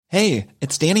Hey,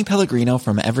 it's Danny Pellegrino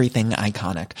from Everything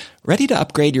Iconic. Ready to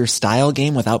upgrade your style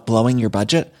game without blowing your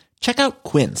budget? Check out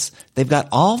Quince. They've got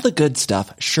all the good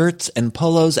stuff, shirts and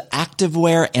polos,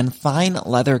 activewear, and fine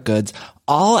leather goods,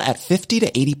 all at 50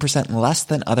 to 80% less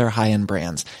than other high-end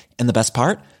brands. And the best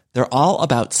part? They're all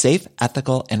about safe,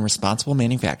 ethical, and responsible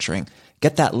manufacturing.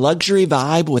 Get that luxury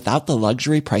vibe without the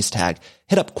luxury price tag.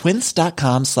 Hit up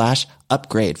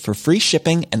quince.com/upgrade for free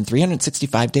shipping and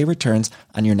 365-day returns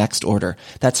on your next order.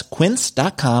 That's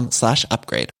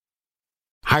quince.com/upgrade.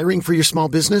 Hiring for your small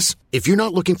business? If you're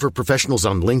not looking for professionals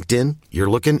on LinkedIn, you're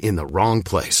looking in the wrong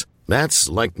place. That's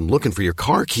like looking for your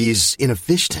car keys in a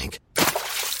fish tank.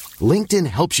 LinkedIn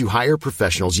helps you hire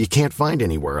professionals you can't find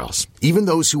anywhere else, even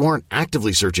those who aren't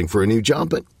actively searching for a new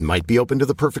job but might be open to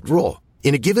the perfect role.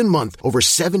 In a given month, over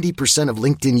 70% of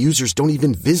LinkedIn users don't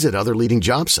even visit other leading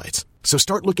job sites. So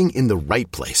start looking in the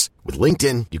right place. With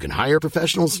LinkedIn, you can hire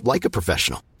professionals like a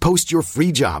professional. Post your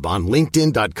free job on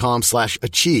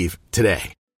linkedin.com/achieve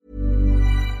today.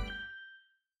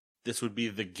 This would be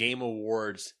the Game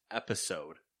Awards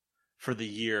episode for the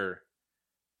year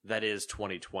that is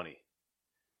 2020.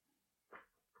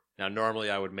 Now, normally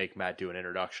I would make Matt do an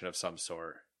introduction of some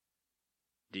sort.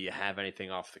 Do you have anything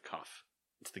off the cuff?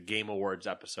 It's the Game Awards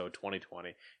episode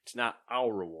 2020. It's not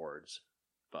our awards,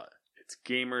 but it's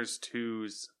Gamers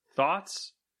 2's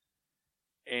thoughts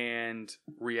and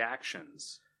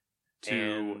reactions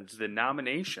to the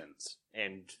nominations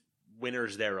and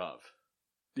winners thereof.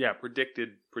 Yeah,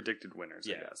 predicted winners,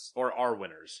 I guess. Or our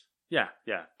winners. Yeah.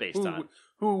 Based on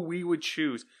who we would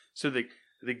choose. So the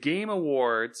Game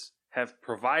Awards have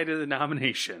provided the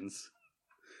nominations,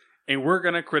 and we're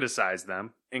going to criticize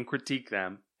them and critique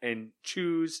them and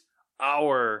choose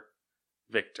our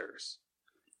victors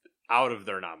out of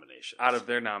their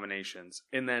nominations.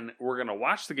 And then we're going to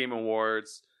watch the Game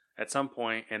Awards at some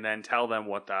point and then tell them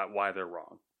why they're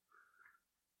wrong.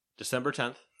 December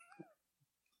 10th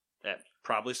at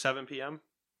probably 7 p.m.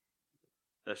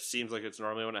 That seems like it's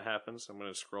normally when it happens. I'm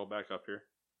going to scroll back up here.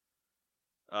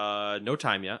 No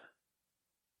time yet,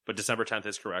 but December 10th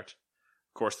is correct.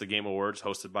 Of course, the Game Awards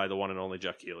hosted by the one and only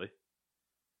Jeff Keighley.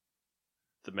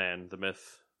 The man, the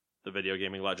myth, the video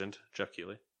gaming legend, Jeff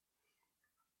Keighley.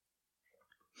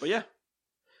 But yeah,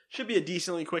 should be a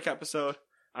decently quick episode.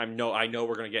 I know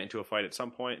we're going to get into a fight at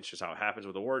some point. It's just how it happens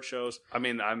with award shows. I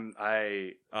mean,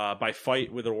 by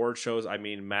fight with award shows, I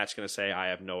mean Matt's going to say, I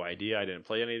have no idea. I didn't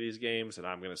play any of these games. And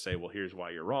I'm going to say, well, here's why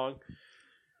you're wrong.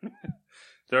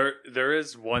 There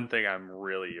is one thing I'm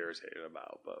really irritated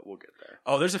about, but we'll get there.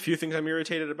 Oh, there's a few things I'm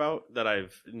irritated about that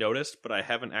I've noticed, but I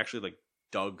haven't actually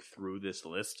dug through this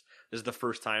list. This is the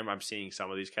first time I'm seeing some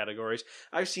of these categories.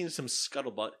 I've seen some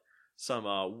scuttlebutt, some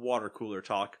water cooler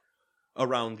talk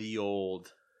around the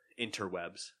old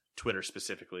interwebs, Twitter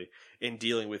specifically, in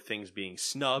dealing with things being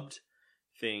snubbed,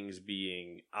 things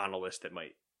being on a list that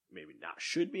maybe not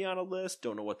should be on a list.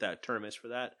 Don't know what that term is for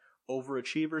that.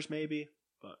 Overachievers maybe,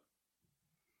 but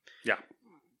yeah.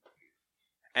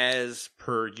 As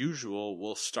per usual,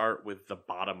 we'll start with the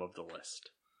bottom of the list.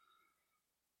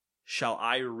 Shall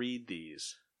I read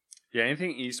these? Yeah,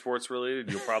 anything esports related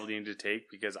you'll probably need to take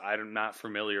because I'm not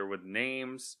familiar with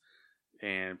names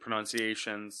and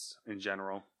pronunciations in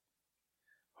general.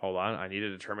 Hold on, I need to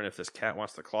determine if this cat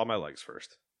wants to claw my legs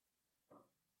first.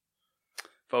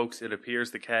 Folks, it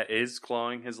appears the cat is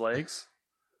clawing his legs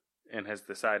and has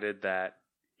decided that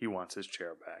he wants his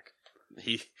chair back.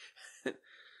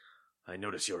 I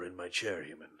notice you're in my chair,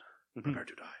 human. Prepare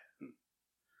to die.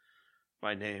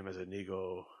 My name is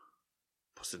Inigo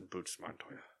Puss in Boots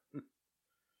Montoya.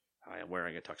 I am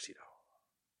wearing a tuxedo.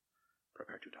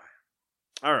 Prepare to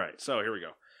die. Alright, so here we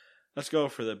go. Let's go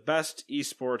for the best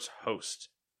esports host.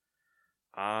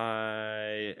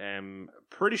 I am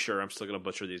pretty sure I'm still going to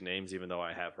butcher these names, even though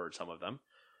I have heard some of them.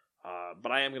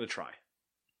 But I am going to try.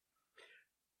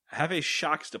 I have a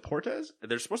Shox Deportes.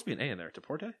 There's supposed to be an A in there.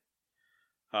 Deporte?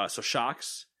 So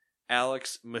Shox,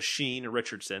 Alex Machine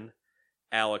Richardson,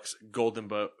 Alex Golden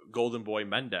Boy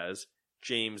Mendez,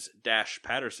 James Dash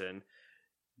Patterson,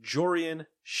 Jorian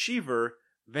Shiver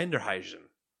Vanderhuysen.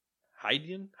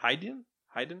 Heiden? I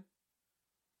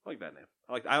like that name.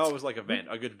 I always like a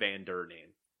good Vander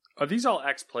name. Are these all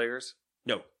ex-players?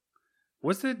 No.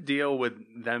 What's the deal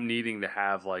with them needing to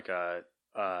have they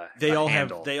all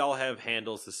handle? have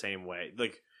handles the same way.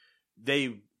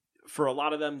 For a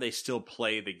lot of them, they still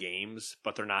play the games,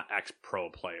 but they're not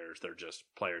ex-pro players. They're just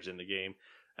players in the game.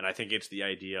 And I think it's the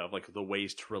idea of the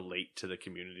ways to relate to the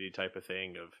community type of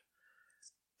thing. Of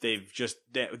they've just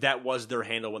that was their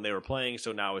handle when they were playing,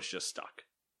 so now it's just stuck.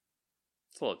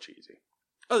 It's a little cheesy.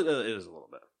 Oh, it is a little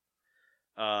bit.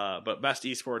 But best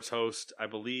esports host, I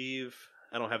believe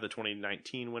I don't have the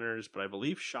 2019 winners, but I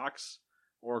believe Shocks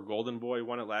or Golden Boy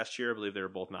won it last year. I believe they were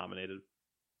both nominated.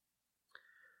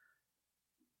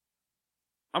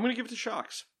 I'm going to give it to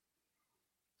Shocks.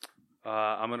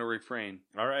 I'm going to refrain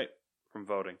All right. from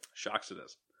voting. Shocks it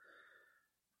is.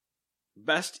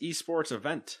 Best esports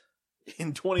event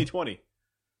in 2020.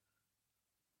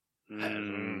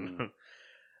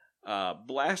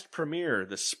 Blast Premier,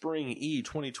 the Spring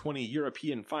E2020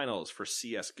 European Finals for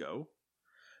CSGO.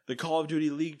 The Call of Duty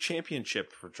League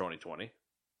Championship for 2020.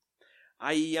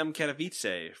 IEM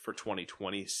Katowice for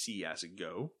 2020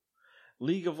 CSGO.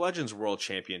 League of Legends World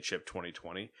Championship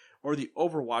 2020, or the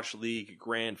Overwatch League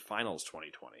Grand Finals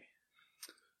 2020?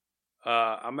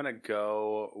 I'm going to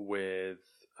go with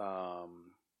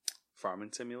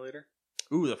Farming Simulator.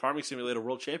 Ooh, the Farming Simulator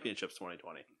World Championships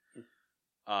 2020.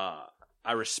 I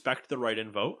respect the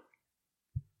write-in vote.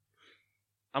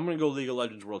 I'm going to go League of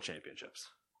Legends World Championships.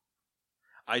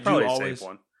 I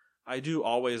do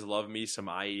always love me some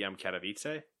IEM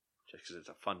Katowice, just because it's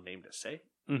a fun name to say.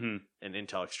 Mm-hmm. And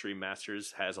Intel Extreme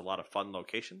Masters has a lot of fun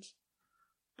locations.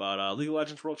 But League of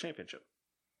Legends World Championship.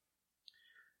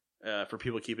 For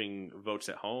people keeping votes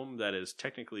at home, that is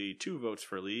technically 2 votes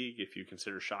for League if you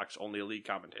consider Shock's only a League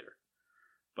commentator.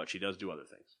 But she does do other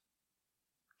things.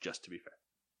 Just to be fair.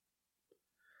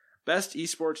 Best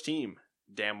esports team.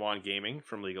 Damwon Gaming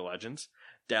from League of Legends.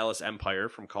 Dallas Empire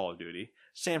from Call of Duty.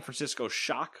 San Francisco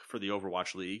Shock for the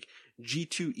Overwatch League.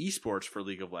 G2 Esports for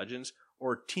League of Legends.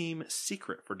 Or Team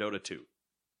Secret for Dota 2?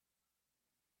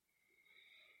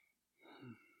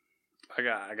 I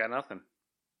got nothing.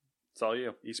 It's all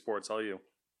you. Esports, all you.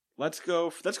 Let's go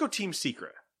Team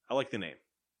Secret. I like the name.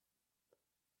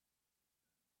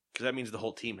 Because that means the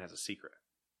whole team has a secret.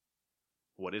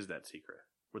 What is that secret?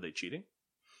 Were they cheating?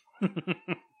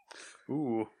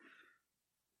 Ooh.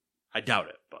 I doubt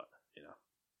it, but, you know.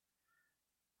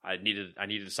 I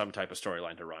needed some type of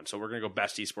storyline to run. So we're going to go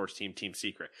best esports team, Team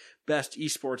Secret. Best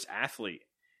esports athlete.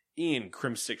 Ian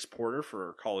Crimsix Porter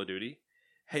for Call of Duty.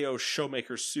 Heyo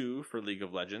Showmaker Sue for League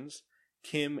of Legends.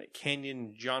 Kim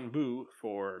Canyon Janbu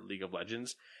for League of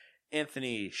Legends.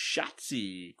 Anthony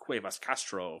Shatsi Cuevas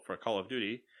Castro for Call of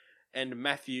Duty. And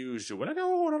Matthew Herbot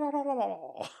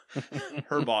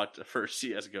for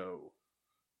CSGO.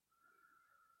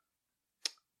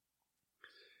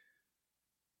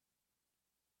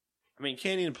 I mean,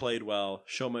 Canyon played well.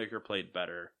 Showmaker played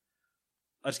better.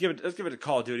 Let's give it to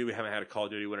Call of Duty. We haven't had a Call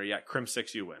of Duty winner yet.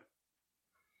 Crim6, you win.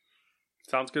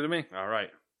 Sounds good to me. All right.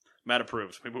 Matt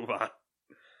approves. We move on.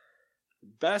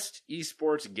 Best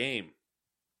esports game.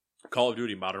 Call of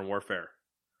Duty Modern Warfare.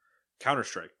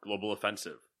 Counter-Strike Global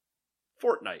Offensive.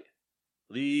 Fortnite.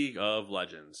 League of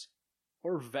Legends.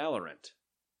 Or Valorant.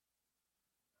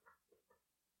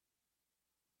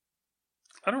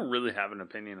 I don't really have an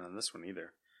opinion on this one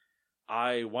either.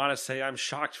 I want to say I'm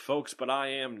shocked, folks, but I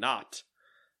am not.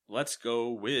 Let's go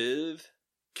with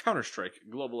Counter-Strike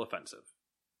Global Offensive.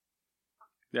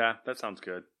 Yeah, that sounds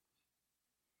good.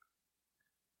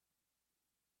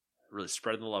 Really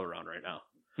spreading the love around right now.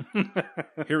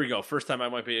 Here we go. First time I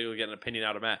might be able to get an opinion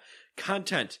out of Matt.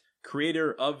 Content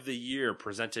Creator of the Year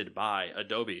presented by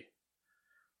Adobe.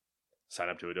 Sign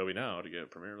up to Adobe now to get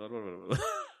Premiere. Blah, blah, blah, blah.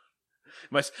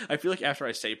 I feel like after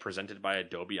I say presented by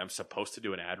Adobe, I'm supposed to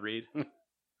do an ad read.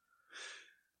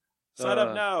 Sign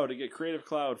up now to get Creative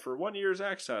Cloud for 1 year's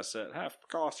access at half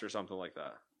cost or something like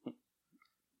that.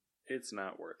 It's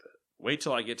not worth it. Wait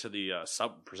till I get to the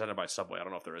presented by Subway. I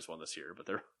don't know if there is one this year, but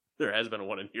there has been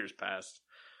one in years past.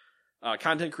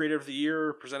 Content Creator of the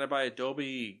Year presented by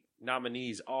Adobe.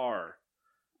 Nominees are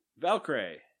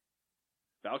Valkyrie.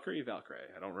 I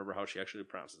don't remember how she actually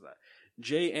pronounces that.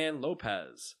 J. Ann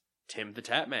Lopez, Tim the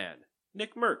Tatman,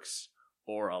 Nick Merckx,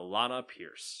 or Alana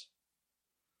Pierce.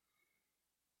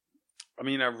 I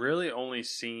mean, I've really only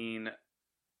seen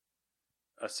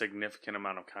a significant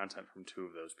amount of content from 2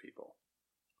 of those people.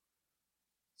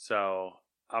 So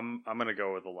I'm going to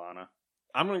go with Alana.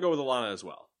 I'm going to go with Alana as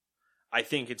well. I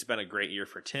think it's been a great year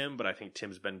for Tim, but I think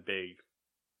Tim's been big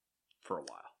for a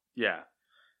while. Yeah.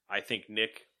 I think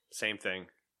Nick, same thing.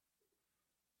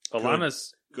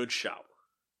 Alana's good shout.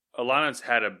 Alana's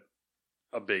had a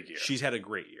big year. She's had a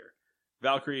great year.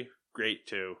 Valkyrie, great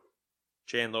too.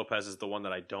 Jan Lopez is the one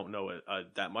that I don't know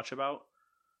that much about.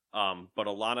 But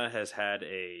Alana has had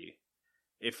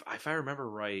if I remember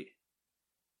right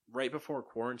before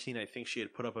quarantine, I think she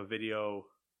had put up a video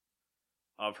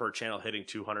of her channel hitting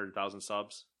 200,000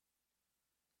 subs.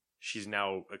 She's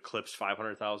now eclipsed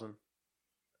 500,000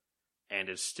 and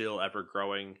is still ever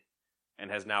growing and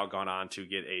has now gone on to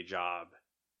get a job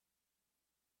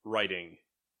writing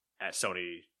at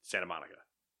Sony Santa Monica.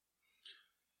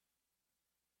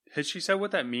 Has she said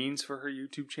what that means for her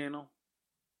YouTube channel?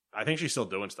 I think she's still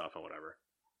doing stuff and whatever.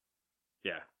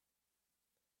 Yeah.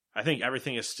 I think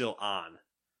everything is still on,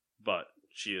 but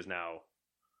she is now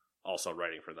also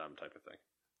writing for them type of thing.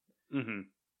 Mm-hmm.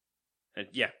 And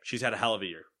yeah, she's had a hell of a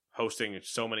year. Hosting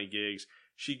so many gigs.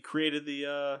 She created the,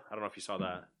 I don't know if you saw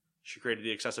that. She created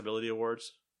the Accessibility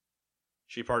Awards.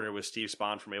 She partnered with Steve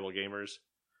Spahn from Able Gamers.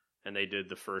 And they did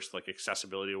the first like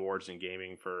accessibility awards in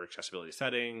gaming for accessibility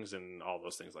settings and all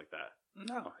those things like that.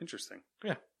 Oh, interesting.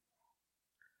 Yeah.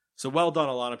 So well done,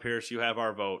 Alana Pierce. You have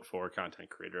our vote for Content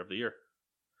Creator of the Year.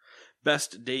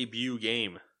 Best Debut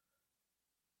Game.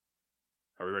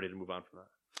 Are we ready to move on from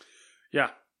that? Yeah.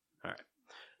 All right.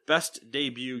 Best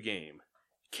Debut Game.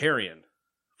 Carrion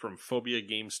from Phobia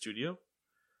Game Studio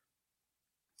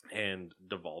and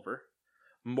Devolver.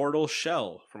 Mortal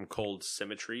Shell from Cold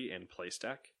Symmetry and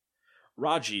Playstack.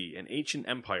 Raji, an Ancient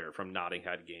Empire from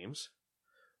Nottinghead Games.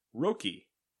 Roki.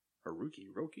 I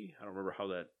don't remember how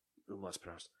that umlaut's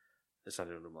pronounced. It's not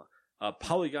an umlaut.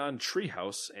 Polygon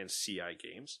Treehouse and CI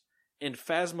Games. And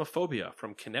Phasmophobia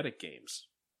from Kinetic Games.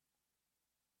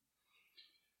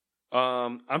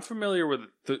 I'm familiar with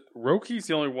the Roki's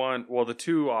the only one. Well, the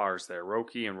two R's there,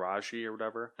 Roki and Raji or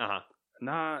whatever. Uh-huh.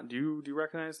 Nah, do you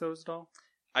recognize those at all?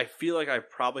 I feel like I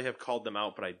probably have called them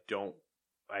out, but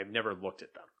I've never looked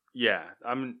at them. Yeah,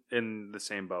 I'm in the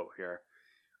same boat here.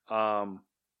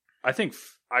 I think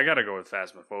I gotta go with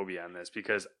Phasmophobia on this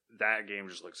because that game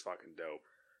just looks fucking dope.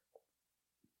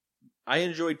 I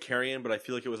enjoyed Carrion, but I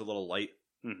feel like it was a little light.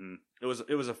 Mm-hmm.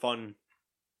 It was a fun.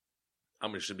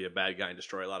 I'm just gonna be a bad guy and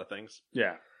destroy a lot of things.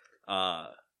 Yeah.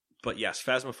 But yes,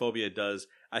 Phasmophobia does.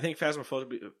 I think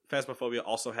Phasmophobia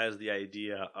also has the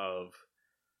idea of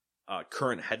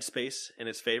current headspace in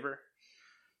its favor.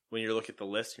 When you look at the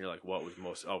list and you're like, what was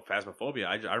most... Oh, Phasmophobia.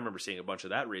 I remember seeing a bunch of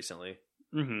that recently.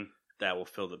 Mm-hmm. That will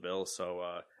fill the bill.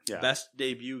 So, yeah. Best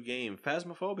debut game,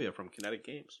 Phasmophobia from Kinetic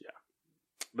Games. Yeah.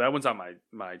 That one's on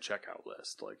my checkout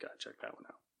list. Like, I checked that one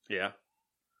out. Yeah.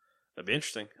 That'd be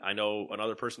interesting. I know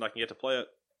another person I can get to play it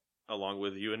along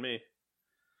with you and me.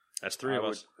 That's three of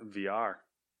us. VR.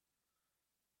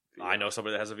 I know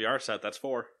somebody that has a VR set. That's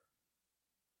 4.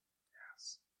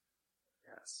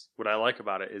 Yes. What I like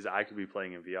about it is I could be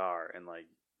playing in VR and like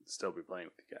still be playing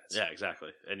with you guys. Yeah, exactly.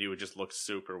 And you would just look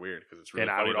super weird because it's really. And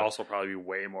funny I would also probably be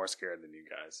way more scared than you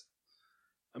guys.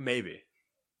 Maybe.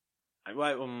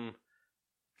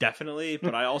 Definitely,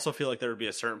 but I also feel like there would be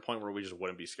a certain point where we just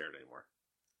wouldn't be scared anymore.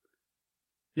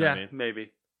 You know what I mean?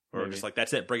 Maybe. Or just like,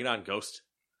 that's it. Bring it on, Ghost.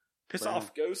 Piss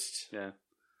off, Ghost. Yeah.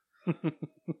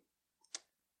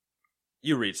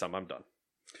 You read some. I'm done.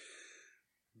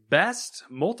 Best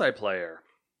multiplayer.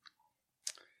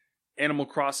 Animal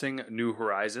Crossing New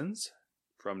Horizons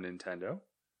from Nintendo.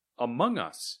 Among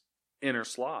Us, Inner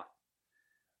Sloth.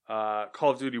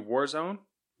 Call of Duty Warzone,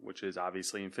 which is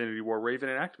obviously Infinity War Raven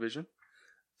and Activision.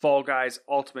 Fall Guys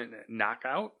Ultimate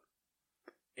Knockout.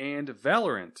 And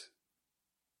Valorant.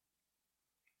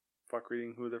 Fuck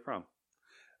reading who they're from.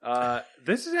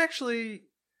 This is actually...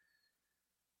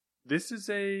 It's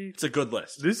a good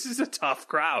list. This is a tough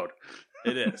crowd.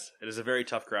 It is. It is a very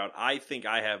tough crowd. I think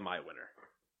I have my winner.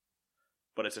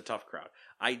 But it's a tough crowd.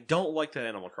 I don't like that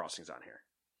Animal Crossing's on here.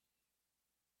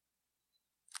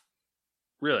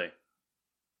 Really?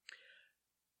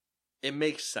 It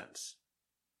makes sense.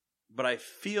 But I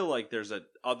feel like there's the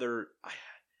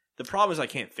problem is I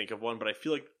can't think of one, but I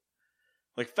feel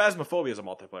like Phasmophobia is a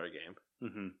multiplayer game.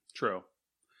 Mm-hmm. True.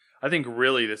 I think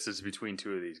really this is between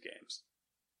two of these games.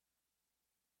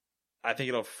 I think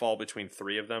it'll fall between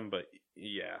 3 of them, but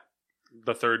yeah.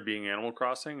 The third being Animal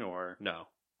Crossing, or? No.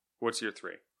 What's your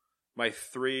 3? My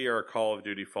 3 are Call of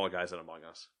Duty, Fall Guys, and Among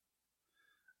Us.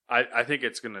 I think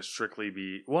it's going to strictly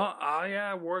be... Well,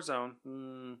 yeah,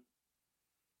 Warzone.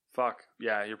 Fuck.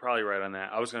 Yeah, you're probably right on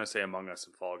that. I was going to say Among Us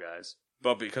and Fall Guys.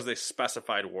 But because they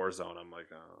specified Warzone, I'm like,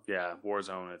 oh. Yeah,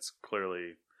 Warzone, it's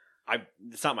clearly...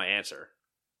 It's not my answer.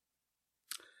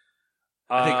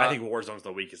 I think Warzone's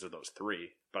the weakest of those 3,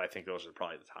 but I think those are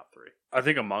probably the top 3. I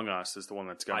think Among Us is the one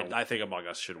that's going to... I think Among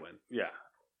Us should win. Yeah.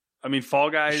 I mean, Fall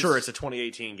Guys... Sure, it's a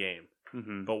 2018 game,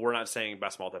 mm-hmm. but we're not saying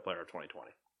best multiplayer of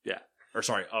 2020. Yeah. Or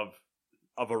sorry, of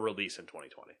a release in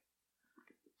 2020.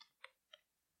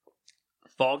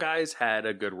 Fall Guys had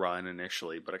a good run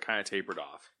initially, but it kind of tapered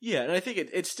off. Yeah, and I think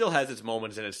it still has its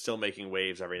moments, and it's still making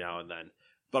waves every now and then.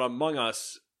 But Among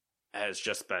Us has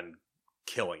just been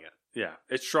killing it. Yeah,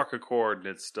 it struck a chord, and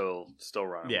it's still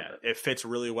running. Yeah, with it. It fits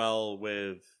really well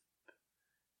with,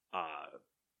 I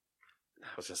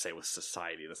was going to say with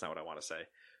society. That's not what I want to say.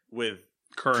 With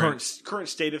current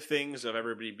state of things, of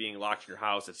everybody being locked in your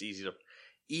house. It's easy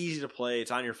to play.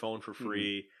 It's on your phone for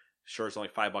free. Sure, it's only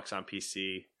 $5 on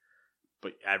PC,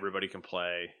 but everybody can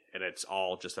play, and it's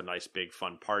all just a nice, big,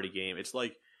 fun party game. It's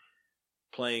like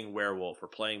playing Werewolf or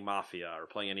playing Mafia or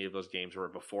playing any of those games where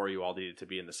before you all needed to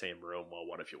be in the same room. Well,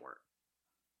 what if you weren't?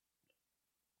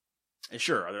 And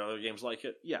sure, are there other games like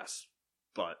it? Yes,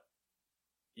 but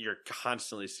you're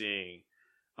constantly seeing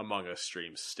Among Us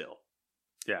streams still.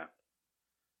 Yeah.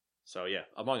 So yeah,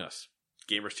 Among Us,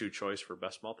 Gamers 2 choice for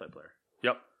best multiplayer.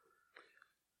 Yep.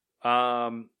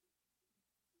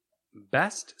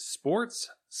 Best sports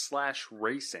 /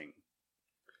 racing.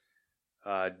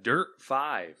 Dirt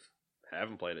 5. I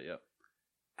haven't played it yet.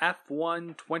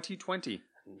 F1 2020.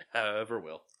 Never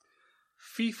will.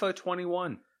 FIFA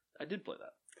 21. I did play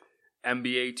that.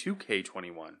 NBA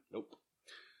 2K21. Nope.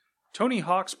 Tony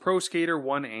Hawk's Pro Skater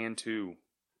 1 and 2.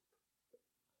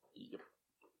 Yep.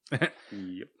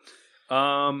 Yep.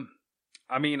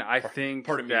 I mean, I think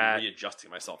Part of me that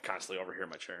readjusting myself constantly over here in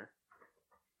my chair.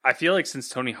 I feel like since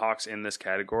Tony Hawk's in this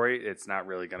category, it's not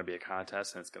really going to be a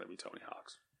contest, and it's going to be Tony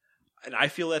Hawk's. And I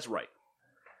feel that's right.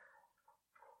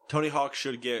 Tony Hawk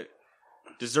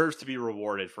deserves to be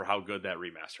rewarded for how good that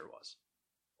remaster was.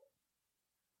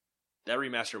 That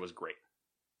remaster was great.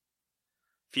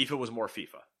 FIFA was more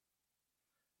FIFA.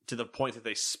 To the point that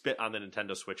they spit on the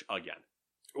Nintendo Switch again.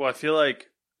 Well, I feel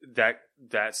like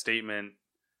that statement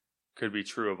could be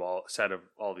true of all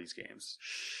these games.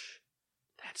 Shh.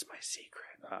 That's my secret.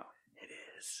 Oh. It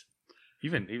is.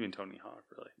 Even Tony Hawk,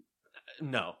 really.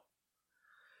 No.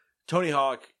 Tony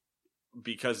Hawk,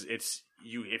 because if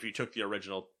you took the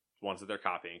original ones that they're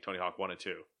copying, Tony Hawk 1 and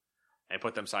 2, and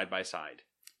put them side by side,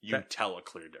 you tell a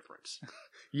clear difference.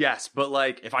 Yes, but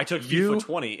like If I took FIFA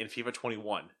 20 and FIFA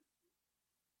 21,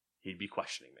 he'd be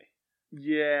questioning me.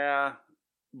 Yeah,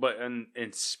 but in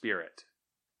spirit.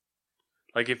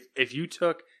 Like if you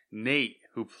took Nate,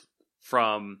 who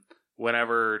from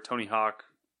whenever Tony Hawk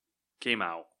came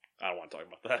out, I don't want to talk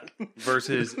about that.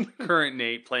 versus current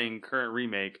Nate playing current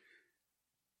remake,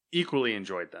 equally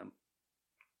enjoyed them.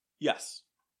 Yes.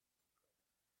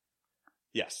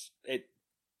 Yes.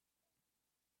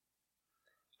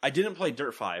 I didn't play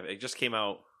Dirt 5. It just came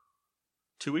out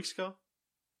 2 weeks ago,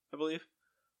 I believe.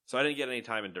 So I didn't get any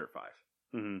time in Dirt 5.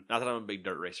 Mm-hmm. Not that I'm a big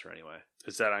dirt racer anyway.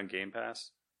 Is that on Game Pass?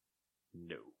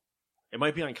 No. It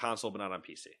might be on console, but not on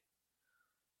PC.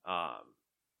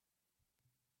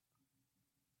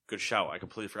 Good shout. I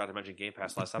completely forgot to mention Game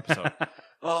Pass last episode.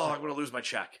 Oh, I'm going to lose my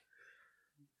check.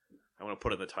 I'm going to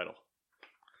put it in the title.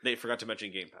 Nate forgot to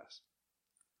mention Game Pass.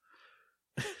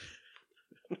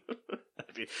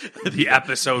 The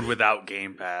episode without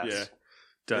Game Pass. Yeah.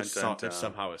 Dun, dun, dun. It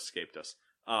somehow escaped us.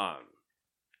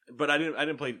 But I didn't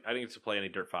get to play any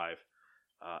Dirt 5.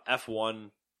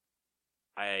 F1,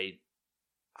 I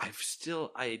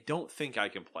don't think I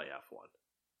can play F1.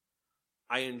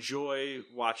 I enjoy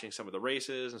watching some of the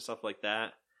races and stuff like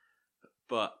that,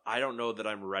 but I don't know that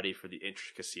I'm ready for the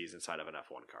intricacies inside of an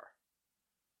F1 car.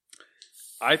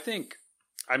 I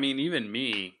mean, even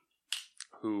me,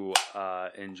 who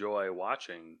enjoy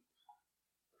watching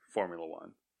Formula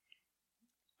One,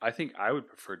 I think I would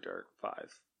prefer Dirt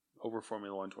 5 over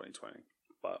Formula One 2020.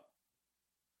 But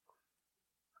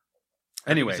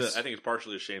anyways, I think it's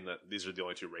partially a shame that these are the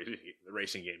only two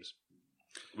racing games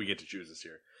we get to choose this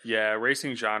year. Yeah,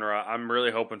 racing genre. I'm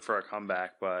really hoping for a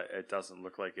comeback, but it doesn't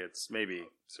look like it's maybe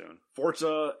soon.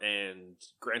 Forza and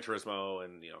Gran Turismo,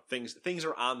 and things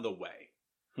are on the way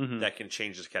that can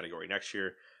change this category next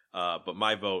year. But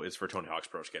my vote is for Tony Hawk's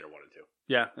Pro Skater 1 and 2.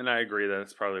 Yeah, and I agree that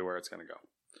it's probably where it's going to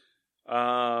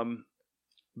go.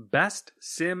 Best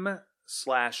sim /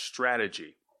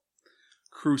 strategy: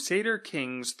 Crusader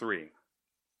Kings 3,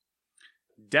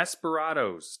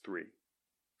 Desperados 3,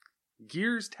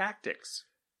 Gears Tactics,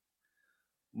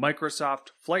 Microsoft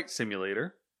Flight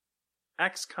Simulator,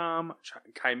 XCOM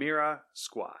Chimera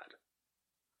Squad.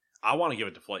 I want to give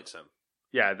it to Flight Sim.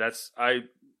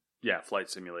 Yeah, Flight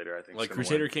Simulator, I think. Like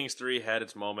Crusader Kings 3 had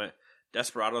its moment.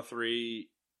 Desperado 3,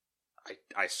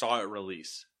 I saw it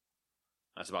release.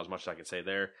 That's about as much as I can say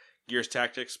there. Gears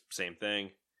Tactics, same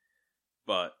thing.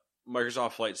 But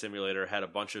Microsoft Flight Simulator had a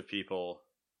bunch of people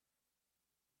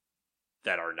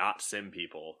that are not sim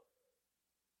people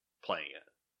playing it.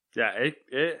 Yeah,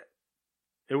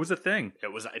 it was a thing.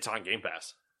 It's on Game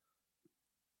Pass.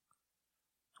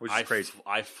 Which is crazy.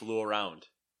 I flew around.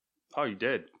 Oh, you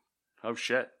did? Oh,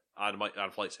 shit. On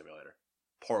Flight Simulator.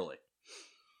 Poorly.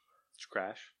 Did you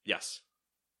crash? Yes.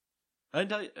 I didn't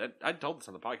tell you. I told this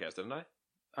on the podcast, didn't I?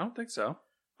 I don't think so.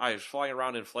 I was flying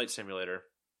around in Flight Simulator,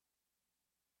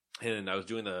 and I was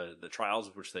doing the trials,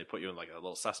 which they put you in like a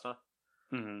little Cessna.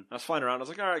 Mm-hmm. I was flying around. I was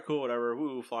like, all right, cool, whatever.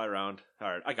 Woo, fly around. All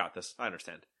right, I got this. I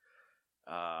understand.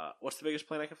 What's the biggest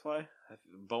plane I could fly?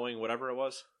 Boeing, whatever it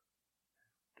was.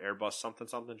 Airbus something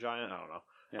giant. I don't know.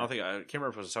 Yeah. I can't remember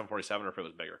if it was a 747 or if it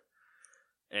was bigger.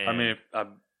 And I mean,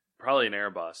 probably an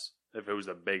Airbus if it was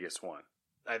the biggest one.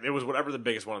 it was whatever the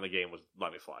biggest one in the game was.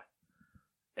 Let me fly.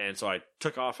 And so I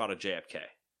took off out of JFK.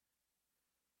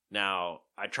 Now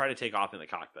I tried to take off in the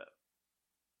cockpit,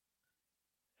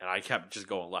 and I kept just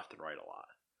going left and right a lot.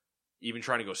 Even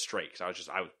trying to go straight because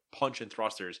I was punching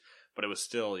thrusters, but it was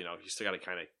still, you still got to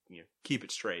kind of keep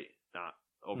it straight, not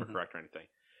overcorrect or anything.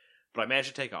 But I managed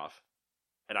to take off,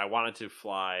 and I wanted to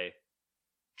fly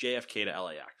JFK to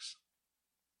LAX.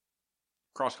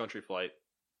 Cross country flight.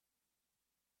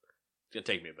 It's gonna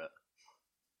take me a bit,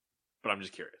 but I'm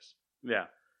just curious. Yeah.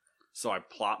 So I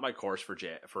plot my course for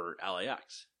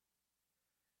LAX.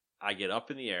 I get up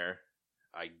in the air.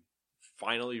 I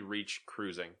finally reach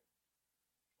cruising,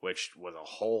 which was a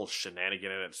whole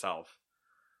shenanigan in itself.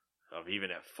 Of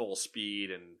even at full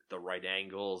speed and the right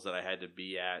angles that I had to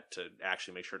be at to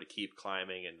actually make sure to keep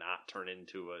climbing and not turn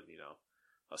into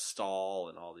a stall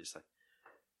and all these things.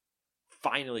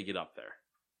 Finally get up there.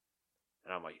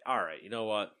 And I'm like, all right, you know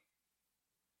what?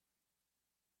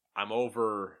 I'm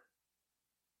over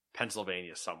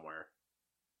Pennsylvania somewhere.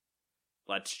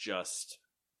 Let's just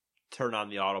turn on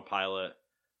the autopilot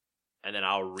and then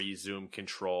I'll resume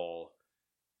control.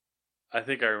 I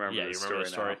think I remember Yeah, this you remember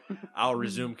the story? now. I'll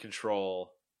resume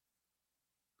control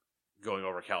going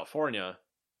over California,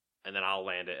 and then I'll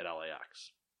land it at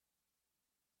LAX.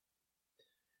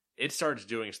 It starts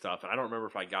doing stuff, and I don't remember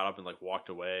if I got up and walked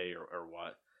away or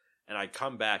what. And I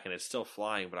come back, and it's still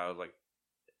flying, but I was like,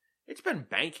 it's been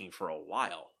banking for a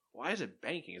while. Why is it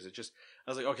banking? Is it just...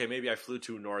 I was like, okay, maybe I flew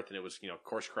too north, and it was,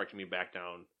 course correcting me back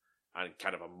down on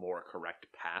kind of a more correct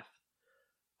path.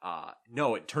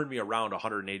 No, it turned me around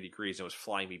 180 degrees and was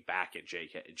flying me back at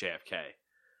JFK.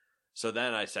 So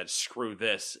then I said, screw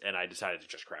this, and I decided to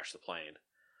just crash the plane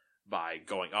by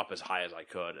going up as high as I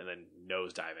could and then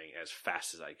nosediving as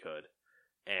fast as I could.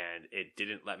 And it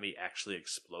didn't let me actually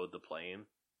explode the plane.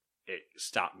 It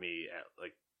stopped me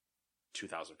at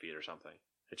 2,000 feet or something.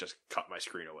 It just cut my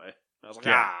screen away. I was like,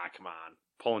 come on.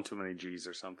 Pulling too many G's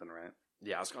or something, right?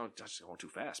 Yeah, I was just going too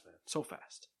fast, man. So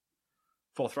fast.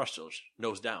 Full thrusters,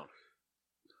 nose down.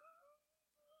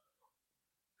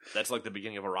 That's like the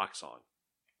beginning of a rock song.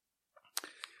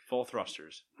 Full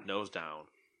thrusters, nose down.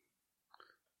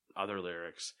 Other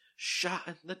lyrics, shot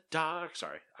in the dark.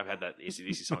 Sorry, I've had that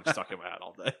AC/DC song stuck in my head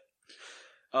all day.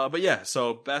 But yeah,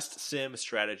 so best sim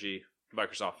strategy,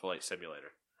 Microsoft Flight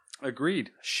Simulator.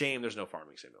 Agreed. Shame there's no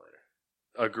farming simulator.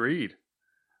 Agreed.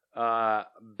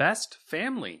 Best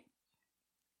family,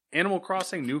 Animal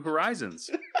Crossing: New Horizons.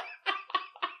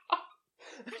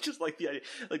 Just like the idea,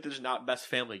 there's not best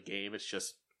family game. It's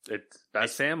just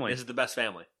Best family. This is the best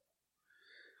family.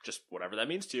 Just whatever that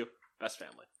means to you. Best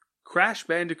family. Crash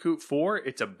Bandicoot 4,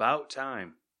 It's About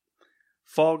Time.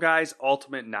 Fall Guys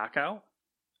Ultimate Knockout.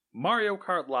 Mario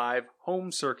Kart Live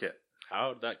Home Circuit.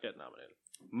 How did that get nominated?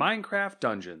 Minecraft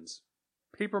Dungeons.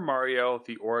 Paper Mario: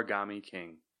 The Origami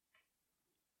King.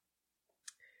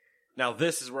 Now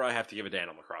this is where I have to give it to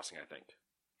Animal Crossing, I think.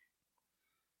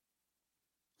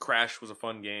 Crash was a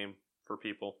fun game for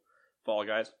people. Fall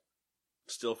Guys,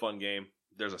 still a fun game.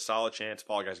 There's a solid chance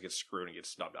Fall Guys gets screwed and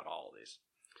gets snubbed out of all of these.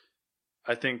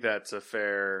 I think that's a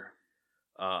fair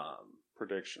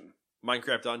prediction.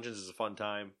 Minecraft Dungeons is a fun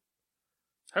time.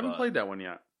 Haven't played that one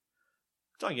yet.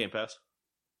 It's on Game Pass.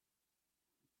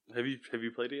 Have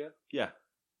you played it yet? Yeah.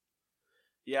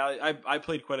 Yeah, I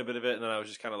played quite a bit of it, and then I was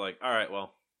just kind of like, all right,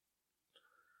 well,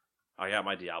 I got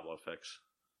my Diablo fix.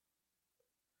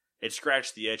 It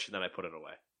scratched the itch, and then I put it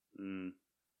away.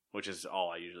 Which is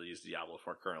all I usually use Diablo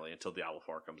for currently, until Diablo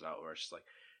 4 comes out, where it's just like,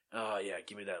 oh yeah,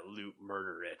 give me that loot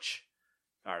murder itch.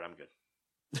 Alright, I'm good.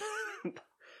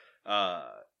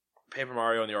 Paper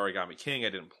Mario and the Origami King, I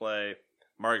didn't play.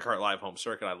 Mario Kart Live Home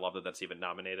Circuit, I love that that's even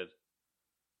nominated.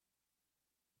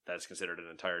 That's considered an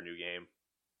entire new game.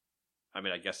 I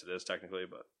mean, I guess it is technically,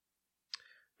 but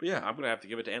yeah, I'm going to have to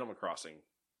give it to Animal Crossing.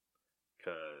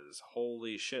 Because,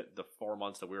 holy shit, the 4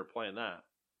 months that we were playing that.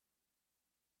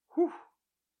 Whew.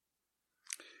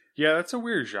 Yeah, that's a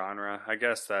weird genre. I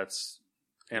guess that's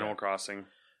Animal Crossing.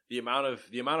 The amount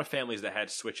of families that had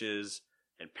Switches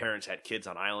and parents had kids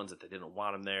on islands that they didn't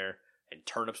want them there, and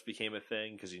turnips became a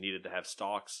thing because you needed to have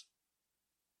stalks.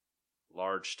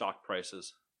 Large stock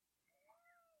prices.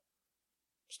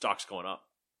 Stocks going up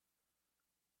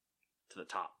to the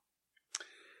top.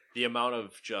 The amount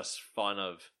of just fun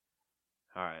of,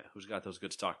 all right, who's got those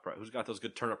good stock prices? Who's got those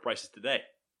good turnip prices today?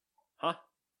 Huh?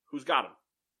 Who's got them?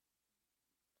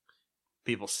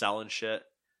 People selling shit.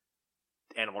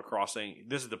 Animal Crossing.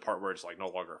 This is the part where it's like no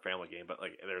longer a family game, but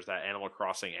like there's that Animal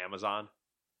Crossing Amazon.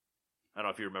 I don't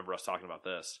know if you remember us talking about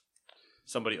this.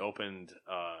 Somebody opened,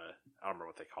 I don't remember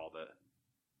what they called it.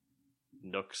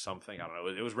 Nook something. I don't know.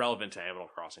 It was relevant to Animal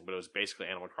Crossing, but it was basically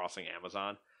Animal Crossing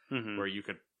Amazon, where you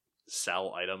could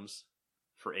sell items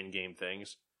for in-game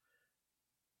things.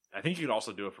 I think you could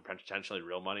also do it for potentially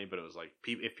real money, but it was like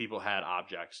if people had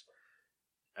objects.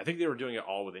 I think they were doing it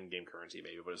all with in-game currency,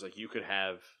 maybe, but it's like you could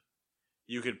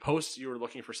post you were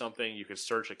looking for something, you could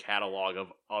search a catalog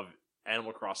of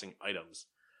Animal Crossing items,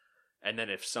 and then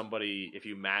if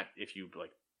you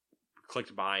like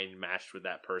clicked buy and matched with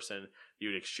that person, you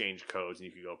would exchange codes and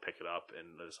you could go pick it up.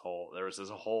 And there was this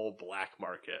whole black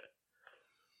market.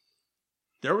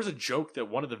 There was a joke that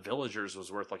one of the villagers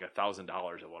was worth like $1,000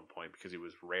 at one point because he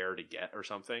was rare to get or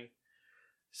something.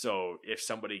 So if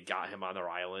somebody got him on their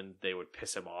island, they would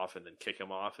piss him off and then kick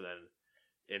him off, and then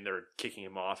in their kicking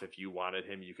him off, if you wanted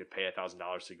him, you could pay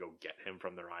 $1,000 to go get him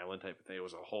from their island type of thing. It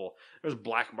was a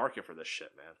black market for this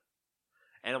shit, man.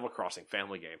 Animal Crossing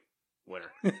family game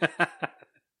winner.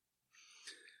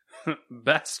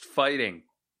 Best fighting.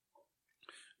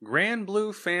 Grand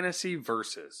Blue Fantasy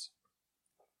Versus.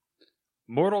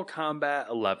 Mortal Kombat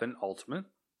 11 Ultimate.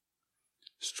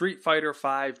 Street Fighter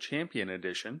V Champion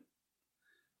Edition.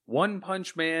 One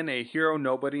Punch Man, A Hero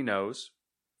Nobody Knows.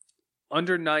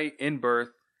 Under Night in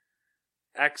Birth.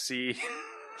 XE.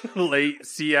 Late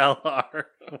CLR.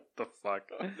 What the fuck?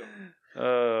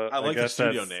 I like the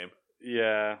studio name.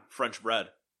 Yeah. French bread.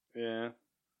 Yeah.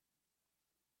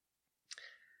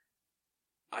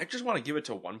 I just want to give it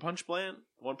to One Punch Man.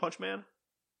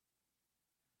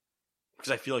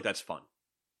 Because I feel like that's fun.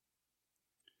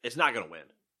 It's not going to win.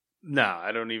 No,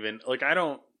 I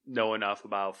don't know enough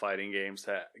about fighting games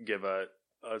to give a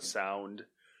sound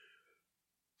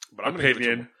but I'm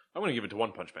opinion. I'm going to give it to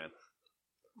One Punch Man.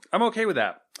 I'm okay with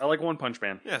that. I like One Punch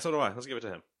Man. Yeah, so do I. Let's give it to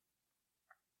him.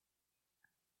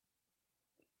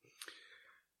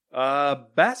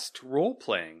 Best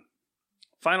role-playing.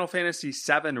 Final Fantasy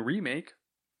VII Remake.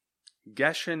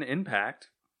 Genshin Impact.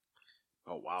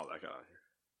 Oh, wow, that got on here.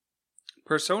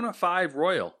 Persona 5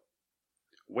 Royal.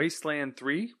 Wasteland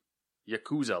 3.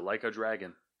 Yakuza Like a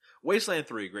Dragon. Wasteland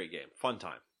 3, great game. Fun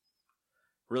time.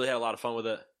 Really had a lot of fun with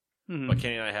it. Mm-hmm. But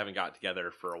Kenny and I haven't got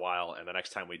together for a while, and the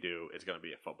next time we do, it's going to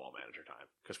be a Football Manager time.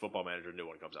 Because Football Manager new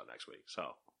one comes out next week.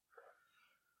 So,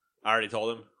 I already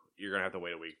told him, you're going to have to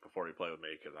wait a week before you play with me,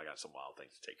 because I got some wild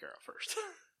things to take care of first.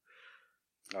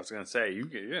 I was going to say, you're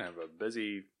going to have a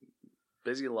busy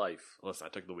life. Listen, I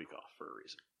took the week off for a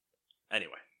reason.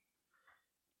 Anyway.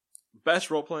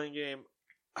 Best role-playing game,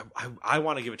 I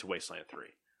want to give it to Wasteland 3.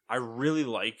 I really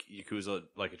like Yakuza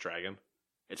Like a Dragon.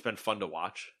 It's been fun to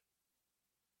watch.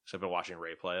 So I've been watching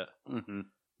Ray play it. Mm-hmm.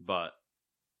 But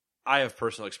I have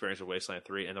personal experience with Wasteland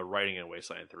 3, and the writing in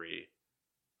Wasteland 3,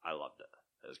 I loved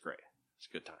it. It was great. It's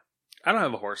a good time. I don't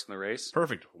have a horse in the race.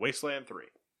 Perfect. Wasteland 3.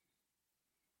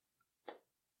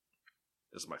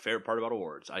 This is my favorite part about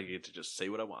awards. I get to just say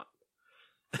what I want.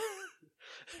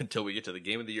 Until we get to the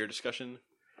Game of the Year discussion,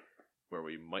 where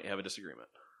we might have a disagreement.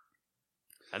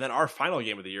 And then our final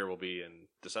Game of the Year will be in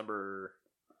December...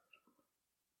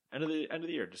 End of the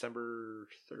year, December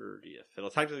 30th. It'll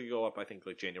technically go up, I think,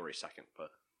 like January 2nd, but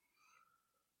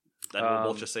then we'll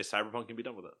both just say Cyberpunk can be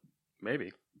done with it.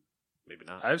 Maybe. Maybe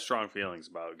not. I have strong feelings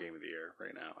about Game of the Year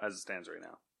right now, as it stands right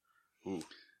now. Ooh,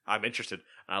 I'm interested.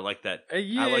 I like that.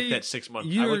 Yeah, I like that 6 month.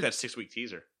 I like that 6 week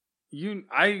teaser.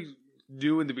 I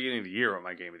knew in the beginning of the year what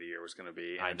my Game of the Year was going to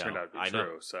be, and it turned out to be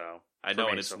true. So I know,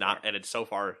 and it's not, and it's so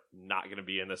far not going to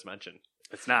be in this mention.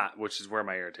 It's not, which is where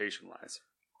my irritation lies.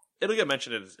 It'll get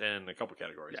mentioned in a couple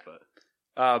categories, yeah.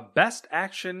 But Best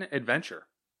Action Adventure: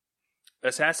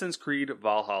 Assassin's Creed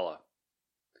Valhalla,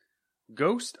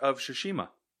 Ghost of Tsushima,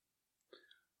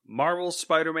 Marvel's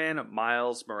Spider-Man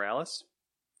Miles Morales,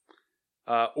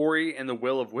 Ori and the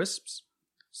Will of Wisps,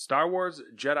 Star Wars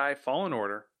Jedi Fallen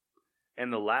Order,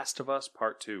 and The Last of Us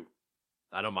Part 2.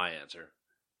 I know my answer.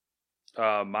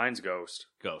 Mine's Ghost.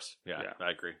 Ghost. Yeah,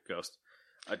 I agree. Ghost.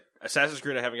 Assassin's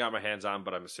Creed I haven't got my hands on,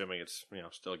 but I'm assuming it's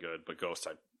still good. But Ghost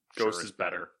is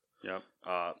better. Yep.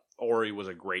 Ori was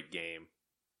a great game,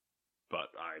 but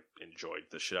I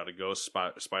enjoyed the shit out of Ghost.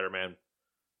 Spider-Man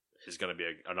is going to be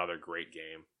another great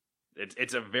game.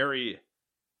 It's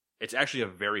actually a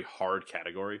very hard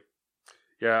category.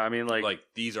 Yeah, I mean, like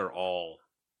these are all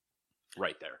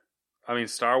right there. I mean,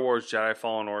 Star Wars Jedi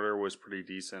Fallen Order was pretty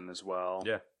decent as well.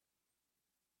 Yeah.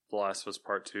 The Last of Us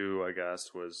Part 2, I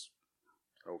guess, was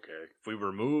okay. If we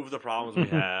remove the problems we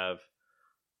have,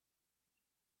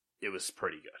 it was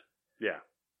pretty good. Yeah.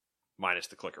 Minus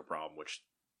the clicker problem, which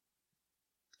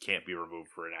can't be removed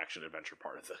for an action adventure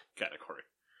part of the category.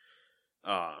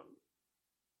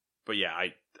 But yeah,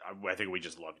 I think we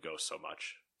just loved Ghost so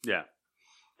much. Yeah.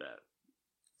 That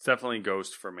It's definitely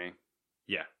Ghost for me.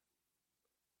 yeah,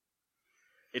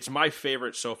 it's my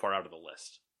favorite so far out of the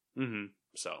list. Mm-hmm.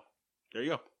 So there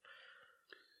you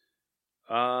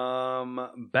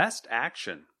go. Best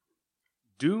action: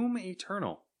 Doom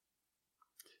Eternal,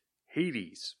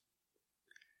 Hades,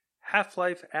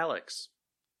 Half-Life Alyx,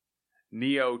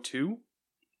 Neo 2,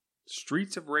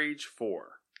 Streets of Rage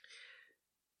 4.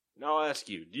 Now I'll ask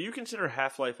you: do you consider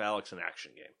Half-Life Alyx an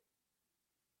action game?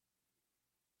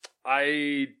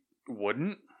 I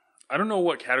wouldn't. I don't know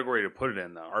what category to put it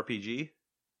in though. RPG?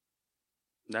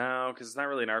 No, because it's not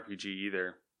really an RPG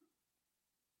either.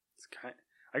 It's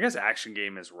I guess action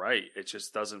game is right. It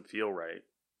just doesn't feel right.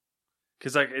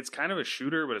 Because like it's kind of a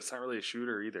shooter, but it's not really a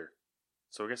shooter either.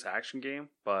 So I guess action game,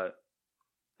 but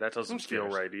that doesn't feel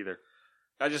right either.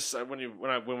 I just when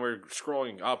we're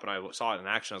scrolling up and I saw it in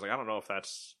action, I was like, I don't know if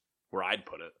that's where I'd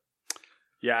put it.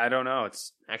 Yeah, I don't know.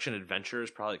 It's Action adventure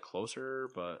is probably closer,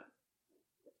 but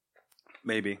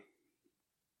maybe.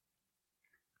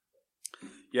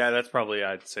 Yeah, that's probably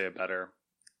I'd say a better.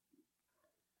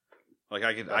 like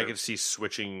I could see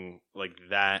switching like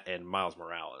that and Miles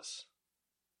Morales.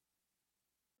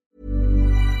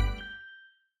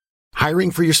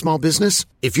 Hiring for your small business?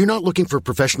 If you're not looking for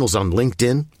professionals on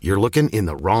LinkedIn, you're looking in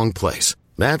the wrong place.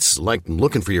 That's like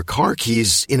looking for your car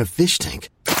keys in a fish tank.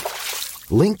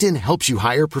 LinkedIn helps you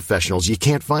hire professionals you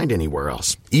can't find anywhere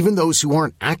else, even those who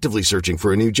aren't actively searching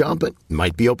for a new job but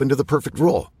might be open to the perfect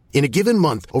role. In a given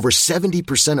month, over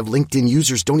 70% of LinkedIn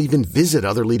users don't even visit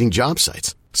other leading job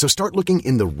sites. So start looking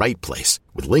in the right place.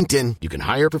 With LinkedIn, you can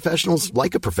hire professionals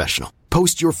like a professional.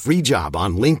 Post your free job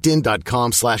on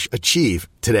linkedin.com/achieve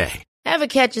today. Ever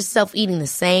catch yourself eating the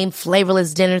same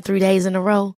flavorless dinner 3 days in a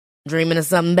row? Dreaming of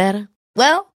something better?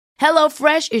 Well,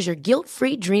 HelloFresh is your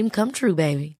guilt-free dream come true,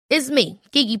 baby. It's me,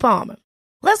 Keke Palmer.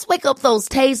 Let's wake up those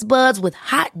taste buds with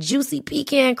hot, juicy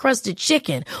pecan-crusted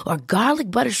chicken or garlic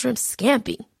butter shrimp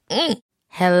scampi.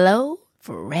 Hello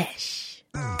Fresh.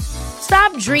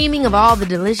 Stop dreaming of all the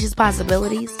delicious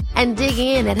possibilities and dig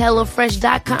in at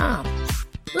HelloFresh.com.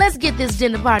 Let's get this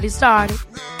dinner party started.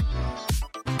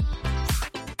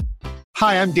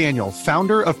 Hi, I'm Daniel,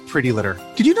 founder of Pretty Litter.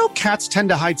 Did you know cats tend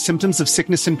to hide symptoms of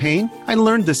sickness and pain? I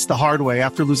learned this the hard way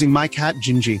after losing my cat,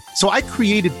 Gingy. So I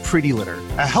created Pretty Litter,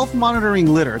 a health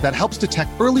monitoring litter that helps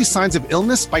detect early signs of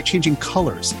illness by changing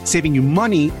colors, saving you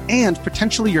money and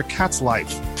potentially your cat's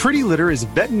life. Pretty Litter is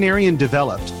veterinarian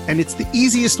developed, and it's the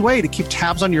easiest way to keep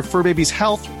tabs on your fur baby's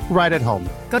health right at home.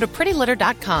 Go to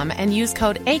prettylitter.com and use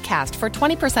code ACAST for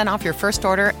 20% off your first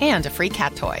order and a free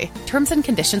cat toy. Terms and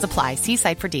conditions apply. See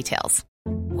site for details.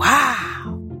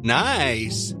 Wow.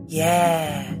 Nice.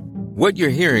 Yeah. What you're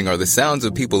hearing are the sounds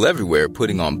of people everywhere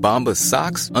putting on Bombas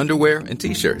socks, underwear, and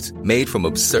T-shirts made from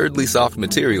absurdly soft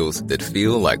materials that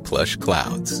feel like plush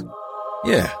clouds.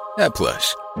 Yeah, that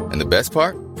plush. And the best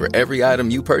part? For every item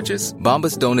you purchase,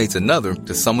 Bombas donates another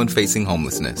to someone facing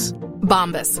homelessness.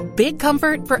 Bombas. Big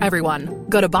comfort for everyone.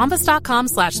 Go to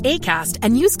bombas.com/ACAST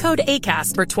and use code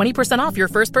ACAST for 20% off your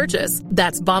first purchase.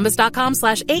 That's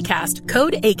bombas.com/ACAST.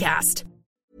 Code ACAST.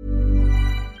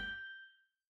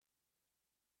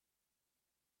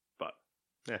 But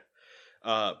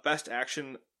yeah, best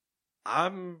action.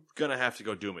 I'm gonna have to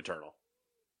go Doom Eternal.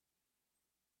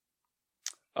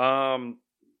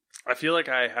 I feel like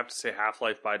I have to say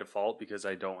Half-Life by default because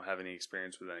I don't have any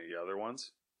experience with any of the other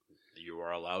ones. You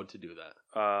are allowed to do that.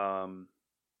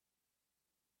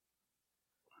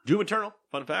 Doom Eternal.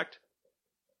 Fun fact.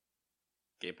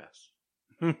 Game Pass.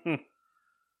 Who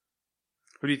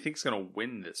do you think's going to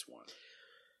win this one?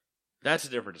 That's a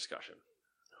different discussion.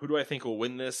 Who do I think will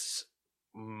win this?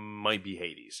 Might be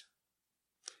Hades.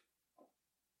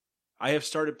 I have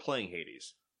started playing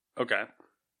Hades. Okay.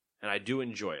 And I do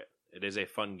enjoy it. It is a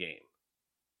fun game.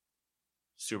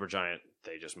 Supergiant,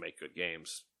 they just make good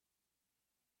games.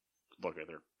 Look at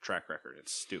their track record.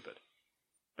 It's stupid.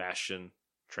 Bastion,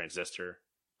 Transistor,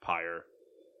 Pyre.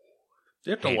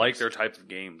 You have to like their type of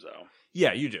games, though.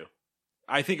 Yeah, you do.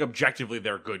 I think objectively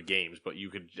they're good games, but you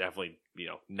could definitely,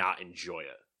 not enjoy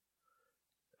it.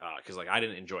 Because, I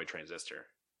didn't enjoy Transistor.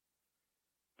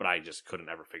 But I just couldn't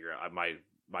ever figure out... My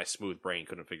smooth brain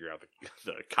couldn't figure out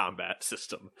the combat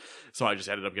system. So I just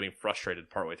ended up getting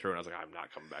frustrated partway through, and I was like, I'm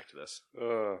not coming back to this.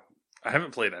 I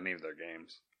haven't played any of their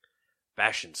games.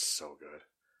 Bastion's so good.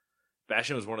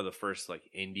 Bastion was one of the first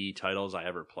indie titles I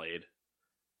ever played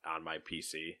on my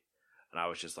PC, and I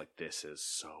was just like, "This is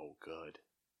so good."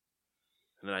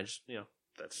 And then I just,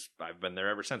 I've been there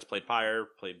ever since. Played Pyre,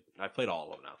 I've played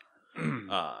all of them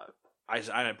now.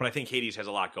 But I think Hades has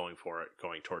a lot going for it,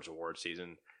 going towards award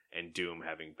season, and Doom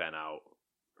having been out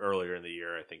earlier in the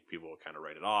year, I think people will kind of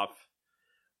write it off.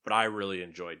 But I really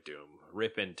enjoyed Doom.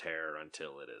 Rip and tear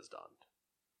until it is done.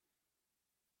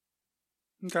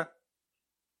 Okay.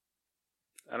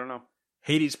 I don't know.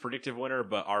 Hades predictive winner,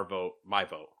 but my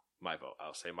vote,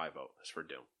 I'll say my vote is for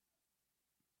Doom.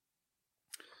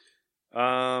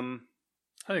 I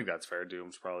think that's fair.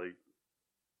 Doom's probably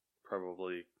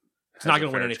It's not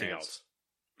going to win anything else.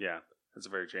 Yeah, that's a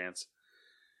fair chance.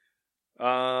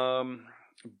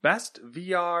 Best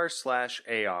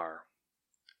VR/AR.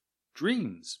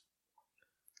 Dreams.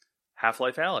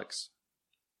 Half-Life Alyx.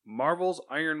 Marvel's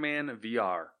Iron Man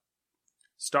VR.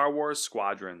 Star Wars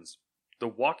Squadrons. The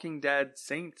Walking Dead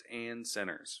Saints and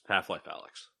Sinners. Half-Life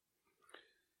Alyx.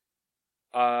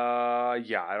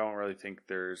 Yeah, I don't really think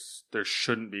there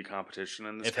shouldn't be competition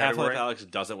in this if category. If Half-Life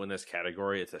Alyx doesn't win this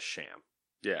category, it's a sham.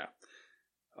 Yeah.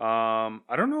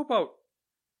 I don't know about...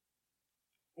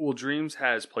 Well, Dreams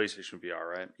has PlayStation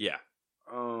VR, right? Yeah.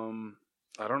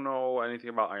 I don't know anything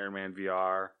about Iron Man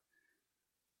VR.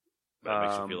 That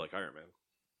makes you feel like Iron Man.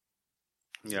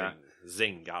 Yeah.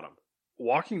 Zing, got him.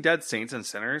 Walking Dead Saints and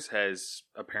Sinners has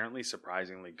apparently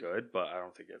surprisingly good, but I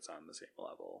don't think it's on the same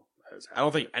level as Half-Life. I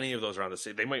don't think any of those are on the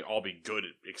same. They might all be good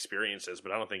experiences,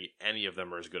 but I don't think any of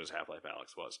them are as good as Half-Life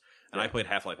Alyx was. And I played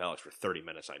Half-Life Alyx for 30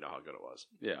 minutes. I know how good it was.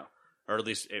 Yeah. Or at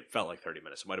least it felt like 30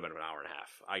 minutes. It might have been an hour and a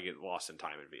half. I get lost in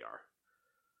time in VR.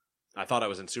 I thought I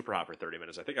was in Super Hot for 30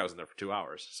 minutes. I think I was in there for 2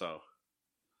 hours. So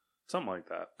something like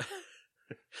that.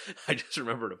 I just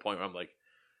remembered a point where I'm like,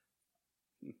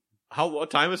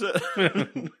 what time is it?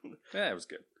 Yeah, it was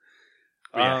good.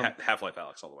 Half-Life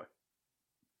Alyx all the way.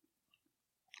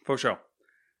 For sure.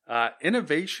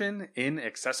 Innovation in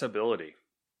accessibility.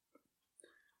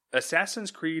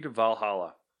 Assassin's Creed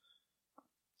Valhalla.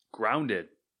 Grounded.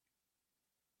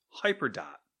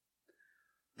 Hyperdot.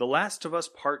 The Last of Us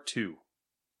Part 2.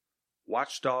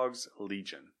 Watch Dogs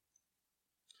Legion.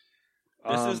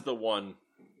 This is the one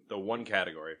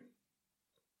category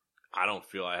I don't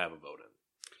feel I have a vote in.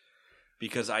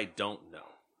 Because I don't know.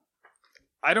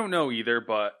 I don't know either,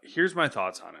 but here's my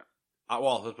thoughts on it.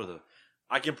 Well, let's put it.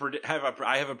 I can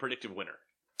I have a predictive winner.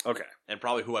 Okay. And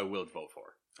probably who I will vote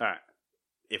for. All right.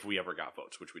 If we ever got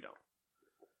votes, which we don't.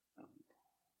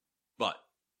 But,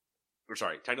 or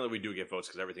sorry, technically we do get votes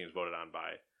because everything is voted on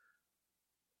by.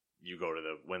 You go to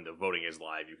when the voting is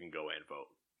live, you can go and vote.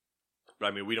 But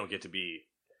I mean, we don't get to be.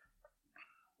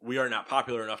 We are not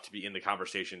popular enough to be in the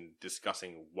conversation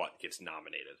discussing what gets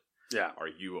nominated. Yeah. Are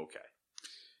you okay?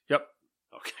 Yep.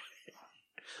 Okay.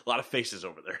 A lot of faces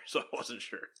over there, so I wasn't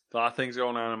sure. A lot of things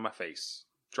going on in my face.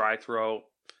 Dry throat.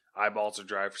 Eyeballs are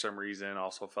dry for some reason.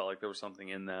 Also felt like there was something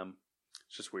in them.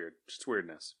 It's just weird. Just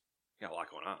weirdness. Got a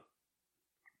lot going on.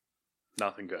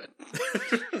 Nothing good.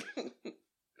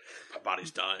 My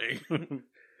body's dying.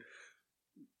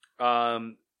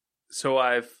 So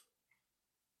I've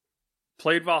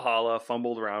played Valhalla,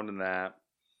 fumbled around in that.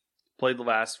 Played The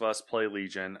Last of Us, played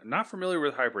Legion. Not familiar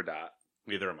with Hyperdot.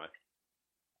 Neither am I.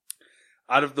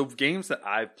 Out of the games that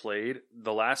I've played,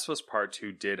 The Last of Us Part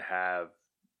 2 did have,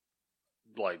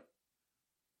 like,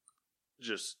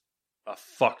 just a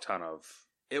fuck ton of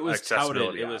It was touted.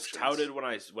 accessibility It was options. touted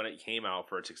when it came out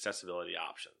for its accessibility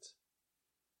options.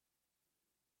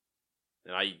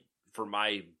 And for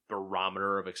my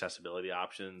barometer of accessibility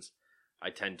options, I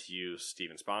tend to use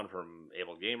Steven Spahn from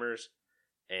Able Gamers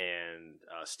and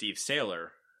Steve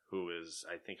Saylor, who is,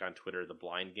 I think, on Twitter, the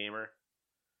Blind Gamer.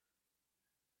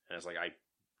 And it's like,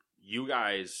 you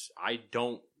guys, I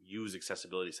don't use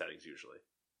accessibility settings usually.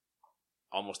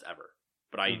 Almost ever.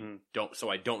 But I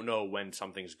don't know when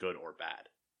something's good or bad.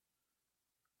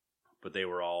 But they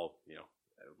were all,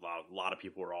 a lot of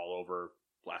people were all over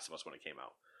Last of Us when it came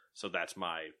out. So that's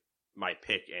my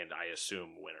pick, and I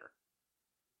assume winner.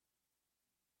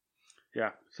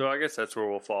 Yeah, so I guess that's where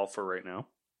we'll fall for right now.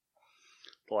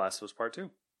 The Last of Us Part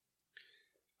 2.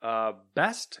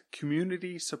 Best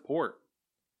community support.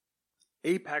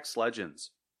 Apex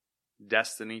Legends.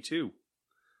 Destiny 2.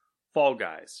 Fall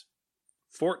Guys.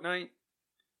 Fortnite.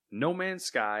 No Man's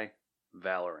Sky.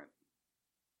 Valorant.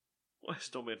 Why is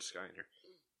No Man's Sky in here?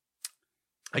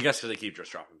 I guess because they keep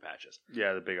just dropping patches.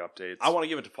 Yeah, the big updates. I want to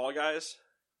give it to Fall Guys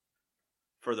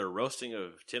for their roasting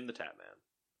of Tim the Tap Man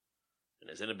and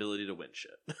his inability to win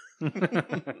shit.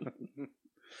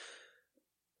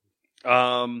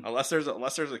 Unless there's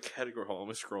a category. Hold on, let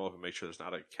me scroll up and make sure there's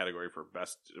not a category for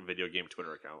best video game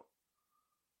Twitter account.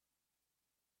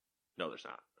 No, there's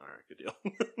not. All right, good deal.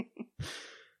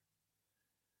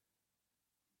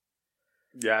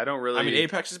 Yeah, I don't really. I mean,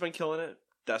 Apex has been killing it.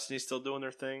 Destiny's still doing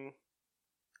their thing.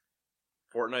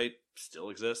 Fortnite still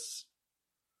exists.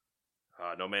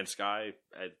 No Man's Sky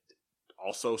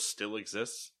also still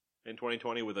exists in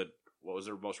 2020 with what was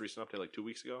their most recent update, like 2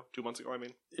 months ago, I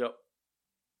mean? Yep.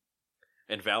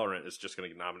 And Valorant is just going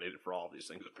to get nominated for all of these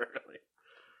things, apparently.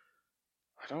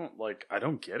 I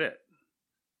don't get it.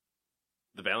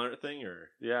 The Valorant thing, or?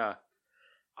 Yeah.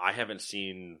 I haven't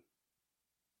seen...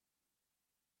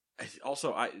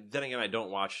 Also, then again, I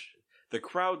don't watch... The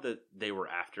crowd that they were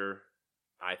after,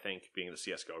 I think, being the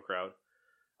CSGO crowd,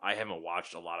 I haven't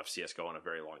watched a lot of CSGO in a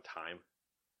very long time.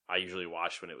 I usually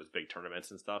watched when it was big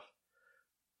tournaments and stuff.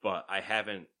 But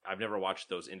I've never watched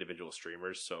those individual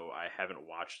streamers, so I haven't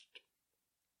watched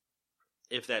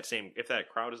if that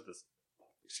crowd is the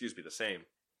same.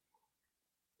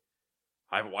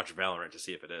 I haven't watched Valorant to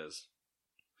see if it is.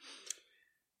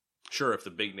 Sure, if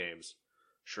the big names,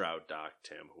 Shroud, Doc,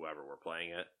 Tim, whoever were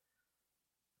playing it,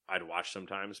 I'd watch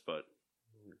sometimes, but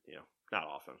not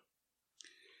often.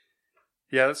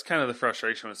 Yeah, that's kind of the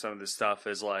frustration with some of this stuff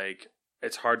is like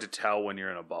it's hard to tell when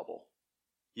you're in a bubble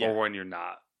or when you're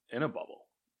not in a bubble,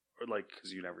 or like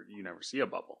because you never see a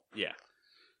bubble. Yeah,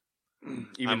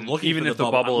 even I'm looking if the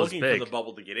I'm bubble is looking big, for the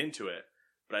bubble to get into it,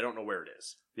 but I don't know where it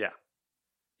is. Yeah,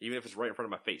 even if it's right in front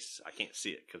of my face, I can't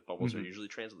see it because bubbles are usually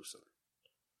translucent.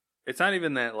 It's not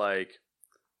even that like.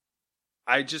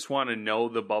 I just want to know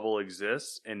the bubble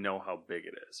exists and know how big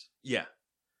it is. Yeah.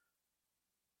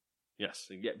 Yes.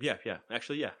 Yeah.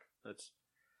 Actually, yeah. That's.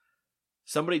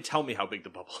 Somebody tell me how big the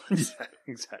bubble is. Yeah,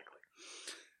 exactly.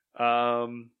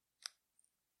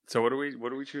 So what do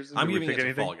we choose? I'm giving it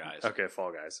to Fall Guys. Okay,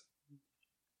 Fall Guys.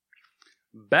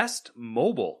 Best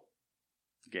mobile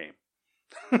game.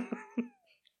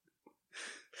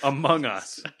 Among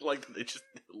Us. Like they just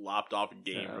lopped off a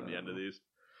game from the end of these.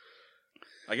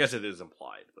 I guess it is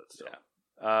implied, but still.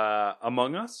 Yeah.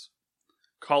 Among Us,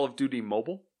 Call of Duty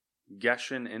Mobile,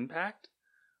 Genshin Impact,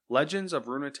 Legends of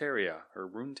Runeterra, or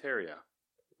Runeterra.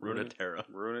 Runeterra.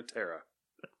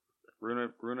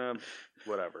 Runa,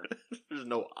 whatever. There's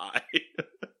no I.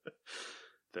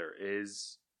 There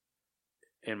is,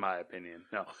 in my opinion.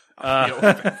 No.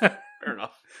 Fair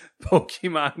enough.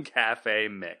 Pokemon Cafe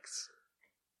Mix.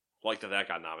 Like that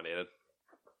got nominated.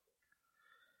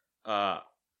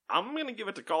 I'm going to give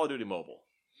it to Call of Duty Mobile.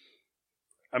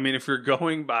 I mean, if you're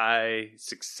going by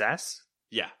success,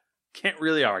 yeah, can't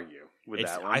really argue with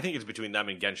that one. I think it's between them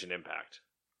and Genshin Impact.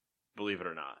 Believe it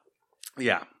or not.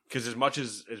 Yeah, because as much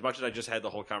as I just had the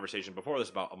whole conversation before this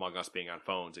about Among Us being on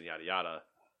phones and yada yada,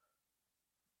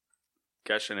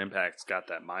 Genshin Impact's got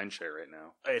that mind share right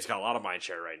now. It's got a lot of mind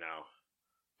share right now,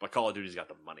 but Call of Duty's got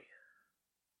the money.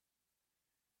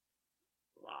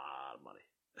 A lot of money.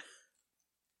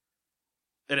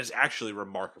 And it's actually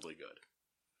remarkably good.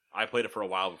 I played it for a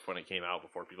while when it came out,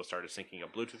 before people started syncing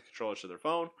up Bluetooth controllers to their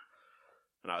phone,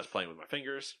 and I was playing with my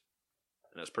fingers,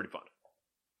 and it was pretty fun.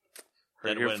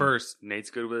 Heard here first,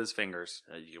 Nate's good with his fingers.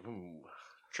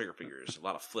 Trigger fingers, a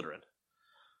lot of flittering.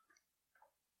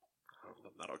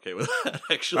 I'm not okay with that,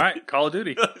 actually. All right, Call of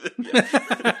Duty.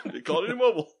 Call of Duty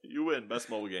Mobile. You win. Best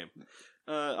mobile game.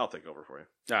 I'll take over for you.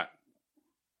 All right.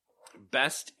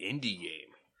 Best indie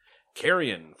game.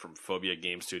 Carrion from Phobia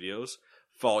Game Studios.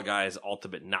 Fall Guys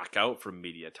Ultimate Knockout from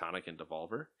Mediatonic and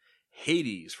Devolver.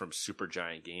 Hades from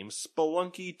Supergiant Games.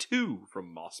 Spelunky 2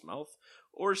 from Mossmouth.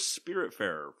 Or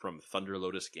Spiritfarer from Thunder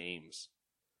Lotus Games.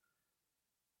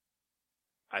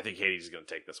 I think Hades is going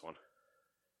to take this one.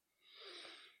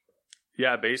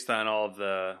 Yeah, based on all of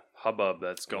the hubbub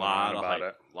that's going on about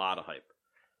it. A lot of hype.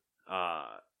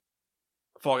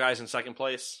 Fall Guys in second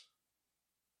place.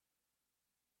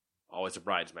 Always a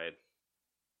bridesmaid.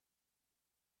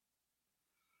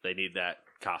 They need that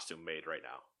costume made right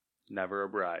now. Never a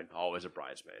bride. Always a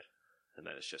bridesmaid. And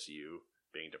then it's just you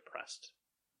being depressed,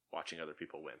 watching other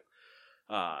people win.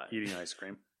 Eating ice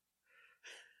cream.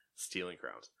 Stealing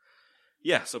crowns.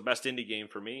 Yeah, so best indie game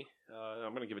for me.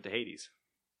 I'm going to give it to Hades.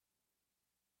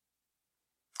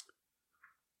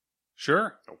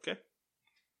 Sure. Okay.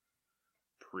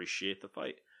 Appreciate the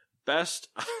fight. Best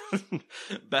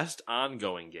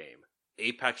ongoing game.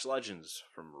 Apex Legends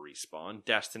from Respawn.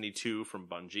 Destiny 2 from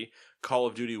Bungie. Call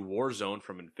of Duty Warzone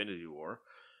from Infinity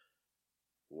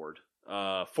Ward.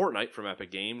 Fortnite from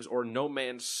Epic Games. Or No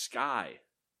Man's Sky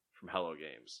from Hello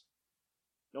Games.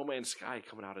 No Man's Sky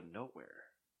coming out of nowhere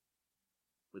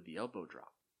with the elbow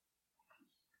drop.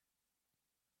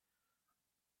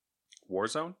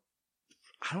 Warzone?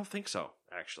 I don't think so,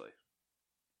 actually.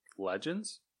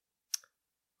 Legends?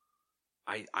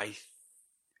 I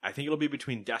think it'll be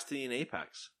between Destiny and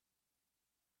Apex.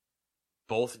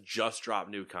 Both just dropped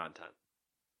new content.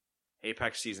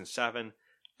 Apex Season 7,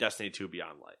 Destiny 2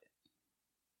 Beyond Light.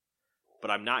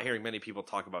 but I'm not hearing many people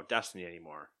talk about Destiny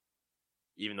anymore,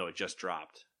 even though it just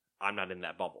dropped. I'm not in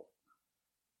that bubble.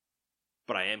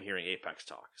 But I am hearing Apex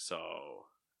talk, so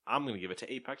I'm going to give it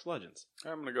to Apex Legends.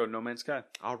 I'm going to go No Man's Sky.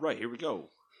 All right, here we go.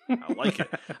 I like it.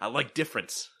 I like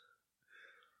difference.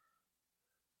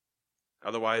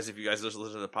 Otherwise, if you guys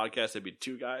listen to the podcast, it'd be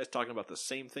two guys talking about the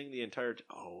same thing the entire time.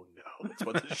 Oh, no. That's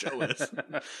what the show is.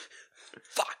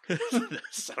 Fuck.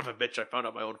 Son of a bitch, I found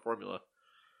out my own formula.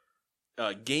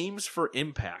 Games for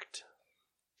impact.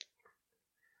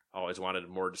 Always wanted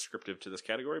more descriptive to this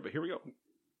category, but here we go.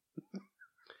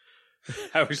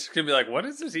 I was just going to be like, what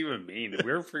does this even mean? Did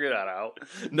we ever figure that out?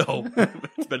 No.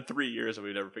 It's been 3 years and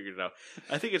we've never figured it out.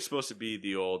 I think it's supposed to be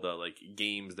the old,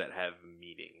 games that have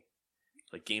meaning.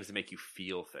 Like games that make you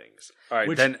feel things. All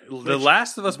right, then The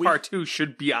Last of Us Part 2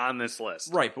 should be on this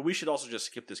list. Right, but we should also just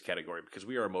skip this category because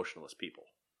we are emotionless people.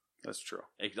 That's true.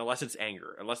 Unless it's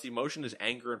anger. Unless the emotion is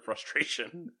anger and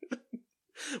frustration.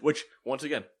 Which, once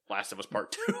again, Last of Us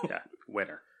Part 2. Yeah,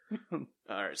 winner. All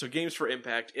right, so games for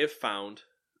impact, if found,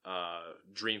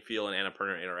 Dreamfield and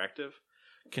Annapurna Interactive.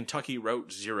 Kentucky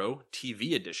Route Zero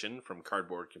TV Edition from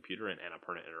Cardboard Computer and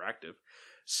Annapurna Interactive.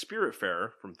 Spiritfarer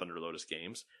from Thunder Lotus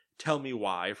Games. Tell Me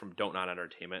Why from Don't Not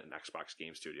Entertainment and Xbox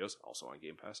Game Studios, also on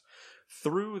Game Pass.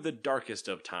 Through the Darkest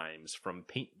of Times from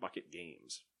Paint Bucket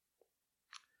Games.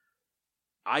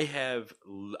 I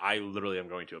literally am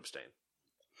going to abstain.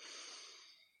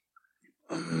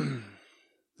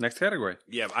 Next category.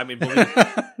 Yeah, I mean, believe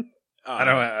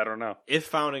I don't know. If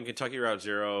found in Kentucky Route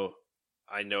Zero,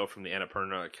 I know from the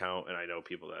Annapurna account, and I know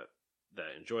people that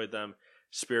enjoyed them.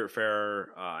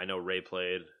 Spiritfarer, I know Ray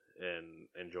played and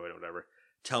enjoyed it, whatever.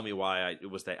 Tell Me Why, it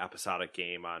was the episodic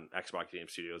game on Xbox Game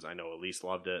Studios. I know Elise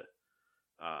loved it,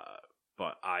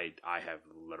 but I have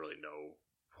literally no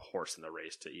horse in the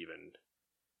race to even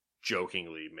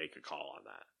jokingly make a call on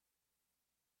that.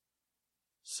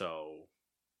 So,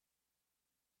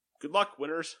 good luck,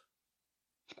 winners.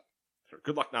 Or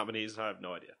good luck, nominees. I have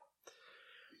no idea.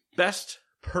 Best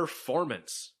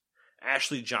Performance.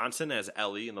 Ashley Johnson as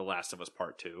Ellie in The Last of Us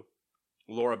Part 2.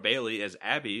 Laura Bailey as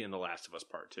Abby in The Last of Us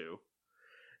Part 2.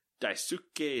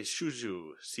 Daisuke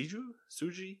Suji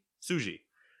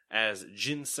as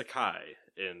Jin Sakai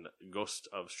in Ghost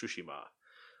of Tsushima.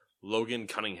 Logan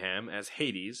Cunningham as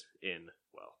Hades in,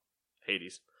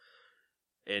 Hades.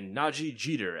 And Najee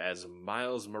Jeter as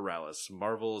Miles Morales,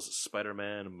 Marvel's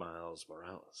Spider-Man Miles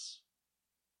Morales.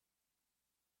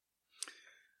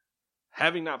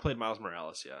 Having not played Miles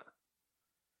Morales yet.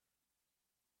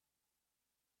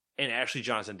 And Ashley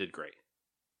Johnson did great.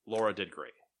 Laura did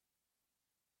great.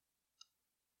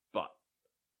 But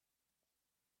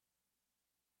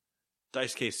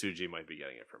Daisuke Tsuji might be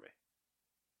getting it for me.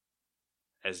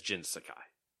 As Jin Sakai.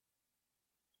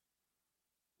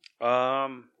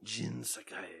 Jin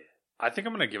Sakai. I think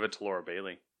I'm going to give it to Laura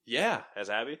Bailey. Yeah, as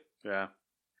Abby. Yeah.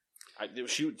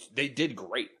 They did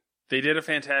great. They did a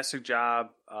fantastic job.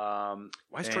 Why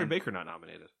is Troy Baker not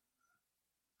nominated?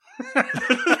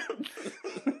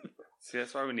 See,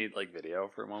 that's why we need video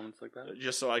for moments like that.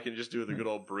 Just so I can just do the good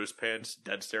old Bruce Pants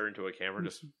dead stare into a camera.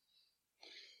 Just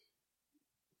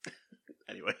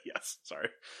anyway, yes. Sorry.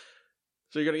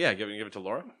 So you're gonna give it to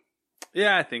Laura?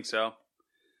 Yeah, I think so.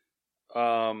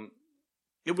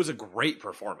 It was a great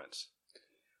performance.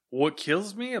 What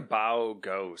kills me about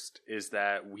Ghost is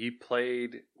that we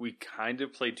kind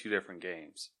of played two different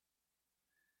games.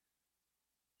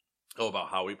 Oh,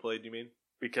 about how we played, you mean?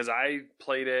 Because I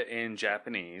played it in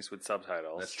Japanese with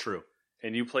subtitles. That's true.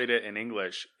 And you played it in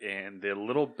English. And the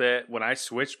little bit, when I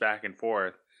switched back and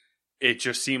forth, it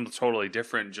just seemed totally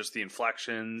different. Just the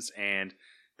inflections and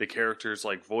the characters'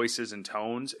 voices and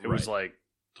tones. It was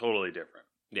totally different.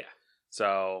 Yeah.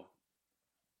 So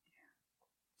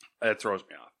it throws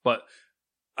me off. But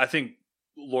I think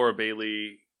Laura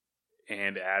Bailey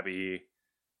and Abby,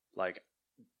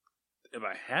 am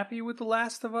I happy with The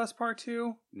Last of Us Part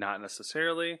 2? Not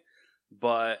necessarily.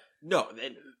 But no,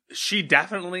 she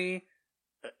definitely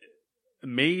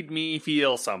made me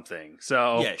feel something.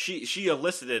 So yeah, she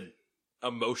elicited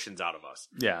emotions out of us.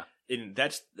 Yeah. And I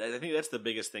think that's the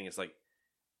biggest thing. It's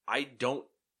I don't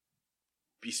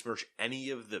besmirch any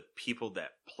of the people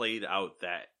that played out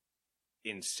that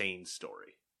insane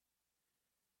story.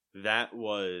 That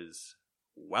was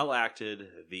well acted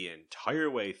the entire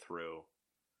way through.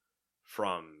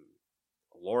 From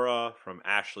Laura, from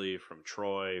Ashley, from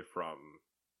Troy, from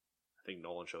I think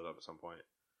Nolan shows up at some point.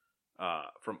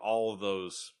 From all of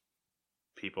those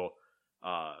people,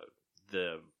 I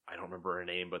don't remember her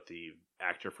name, but the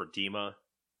actor for Dima,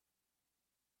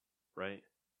 right?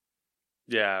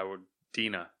 Yeah,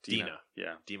 Dina. Dina.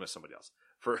 Yeah. Dima's somebody else.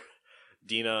 For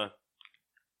Dina,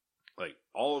 Like,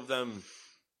 all of them,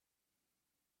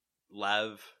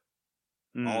 Lev,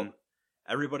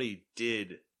 everybody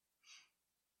did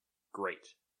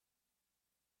great.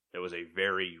 It was a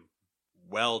very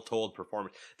well-told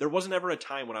performance. There wasn't ever a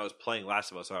time when I was playing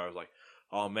Last of Us where I was like,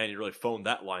 oh man, you really phoned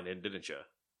that line in, didn't you?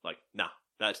 Like, nah,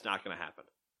 that's not going to happen.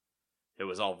 It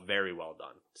was all very well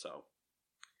done. So,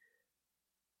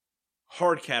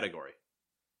 hard category.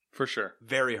 For sure.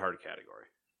 Very hard category.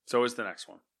 So is the next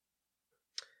one.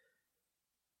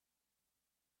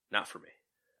 Not for me.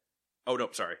 Oh, no,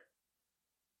 sorry.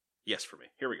 Yes, for me.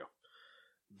 Here we go.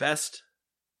 Best.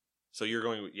 So you're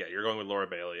going with Laura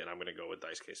Bailey, and I'm going to go with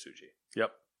Daisuke Tsuji.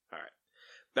 Yep. All right.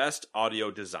 Best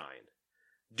audio design.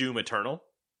 Doom Eternal,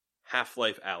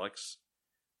 Half-Life Alyx,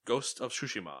 Ghost of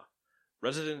Tsushima,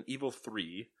 Resident Evil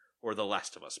 3, or The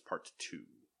Last of Us Part 2.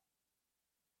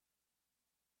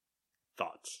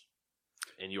 Thoughts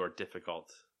in your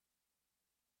difficult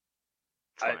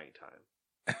trying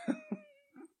time.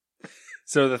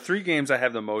 So the 3 games I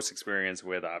have the most experience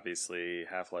with, obviously,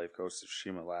 Half-Life, Ghost of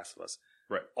Tsushima, Last of Us,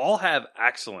 Right. all have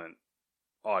excellent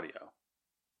audio.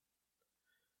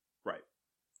 Right.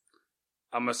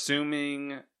 I'm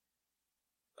assuming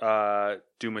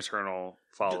Doom Eternal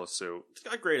follows suit. It's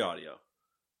got great audio.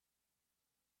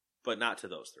 But not to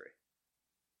those 3.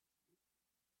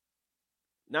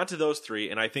 Not to those 3,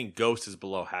 and I think Ghost is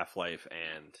below Half-Life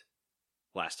and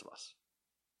Last of Us.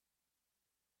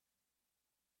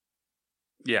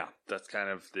 Yeah, that's kind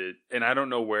of the... And I don't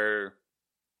know where...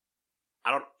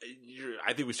 I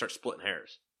think we start splitting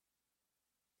hairs.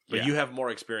 But Yeah. you have more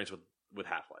experience with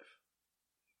Half-Life.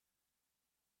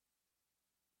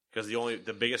 Because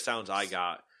the biggest sounds I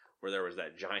got where there was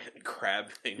that giant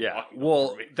crab thing. Yeah, walking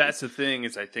well, over me. that's the thing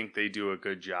is I think they do a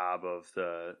good job of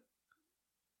the.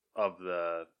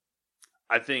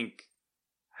 I think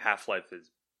Half-Life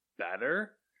is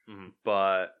better,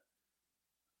 but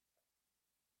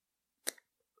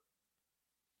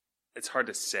it's hard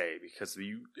to say because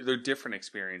they're different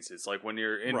experiences. Like when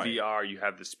you're in VR, you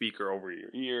have the speaker over your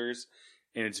ears,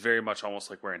 and it's very much almost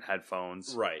like wearing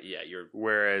headphones. Right? Yeah,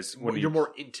 Whereas when you're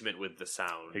more intimate with the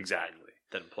sound, exactly,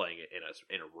 than playing it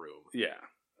in a room. Yeah.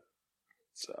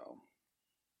 So,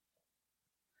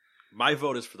 my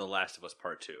vote is for The Last of Us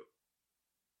Part 2.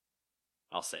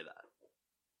 I'll say that.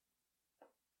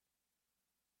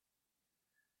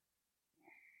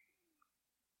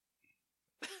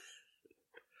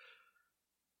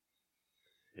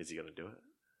 Is he going to do it?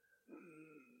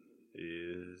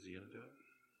 Is he going to do it?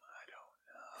 I don't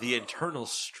know. The internal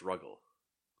struggle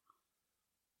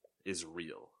is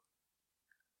real.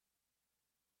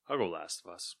 I'll go Last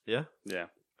of Us. Yeah? Yeah.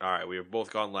 All right, we have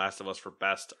both gone Last of Us for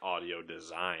best audio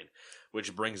design,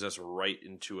 which brings us right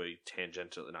into a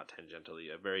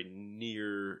very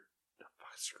near.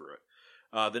 Fuck, screw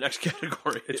it. The next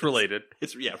category. It's related.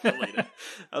 It's related.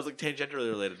 I was like tangentially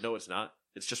related. No, it's not.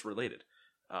 It's just related.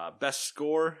 Best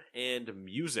score and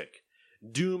music: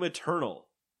 Doom Eternal,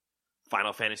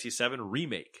 Final Fantasy VII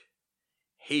Remake,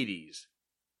 Hades,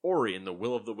 Ori and the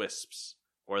Will of the Wisps,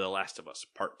 or The Last of Us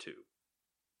Part 2.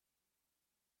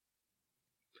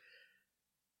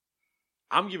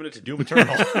 I'm giving it to Doom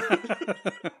Eternal.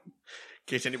 In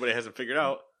case anybody hasn't figured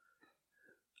out,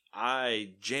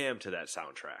 I jammed to that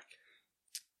soundtrack.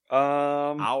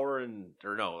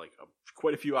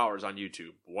 Quite a few hours on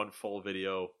YouTube. One full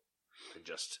video, and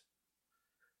just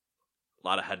a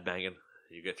lot of headbanging.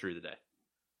 You get through the day.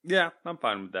 Yeah, I'm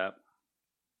fine with that.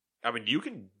 I mean, you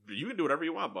can do whatever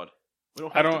you want, bud. We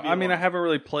don't I have don't. to be I mean, alone. I haven't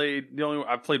really played.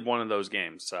 I've played one of those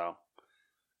games, so.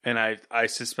 And I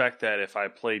suspect that if I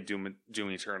played Doom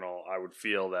Eternal, I would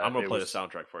feel that I'm gonna play the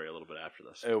soundtrack for you a little bit after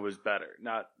this. It was better.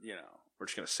 Not, We're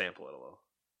just gonna sample it a little.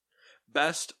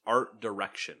 Best art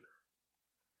direction: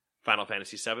 Final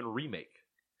Fantasy VII Remake,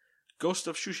 Ghost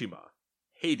of Tsushima,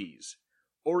 Hades,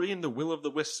 Ori and the Will of the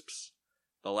Wisps,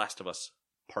 The Last of Us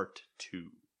Part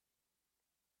 2.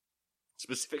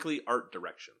 Specifically, art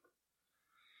direction.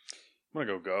 I'm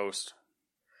gonna go Ghost.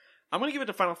 I'm gonna give it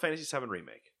to Final Fantasy VII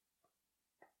Remake.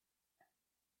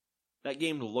 That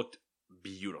game looked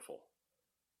beautiful.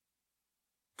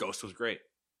 Ghost was great.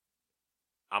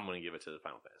 I'm going to give it to the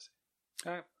Final Fantasy.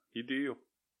 All right. You do you.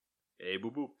 Hey, boo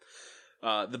boo.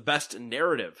 The best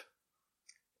narrative: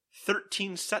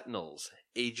 13 Sentinels,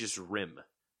 Aegis Rim,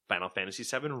 Final Fantasy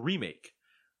VII Remake,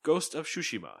 Ghost of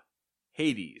Tsushima,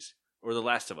 Hades, or The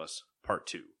Last of Us Part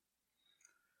 2.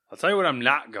 I'll tell you what I'm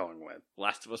not going with.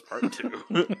 Last of Us Part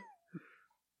 2.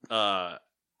 I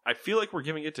feel like we're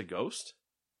giving it to Ghost.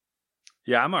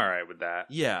 Yeah, I'm all right with that.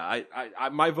 Yeah, I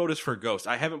my vote is for Ghost.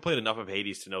 I haven't played enough of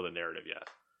Hades to know the narrative yet.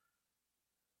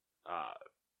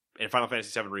 And Final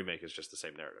Fantasy VII Remake is just the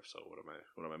same narrative. So what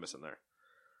am I missing there?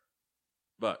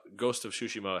 But Ghost of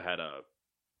Tsushima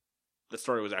the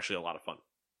story was actually a lot of fun.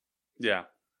 Yeah.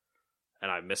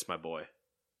 And I miss my boy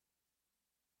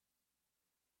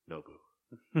Nobu.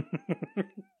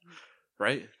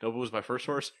 Right? Nobu was my first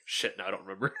horse? Shit, no, I don't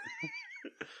remember.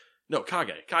 No,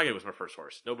 Kage. Kage was my first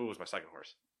horse. Nobu was my second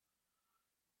horse.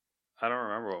 I don't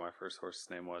remember what my first horse's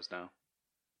name was now.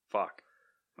 Fuck.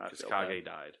 Because Kage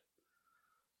died.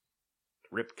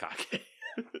 Rip Kage.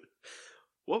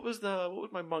 What was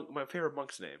my favorite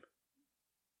monk's name?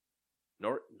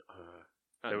 Not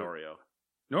Norio.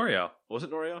 Norio. Was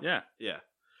it Norio? Yeah. Yeah.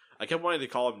 I kept wanting to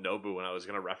call him Nobu when I was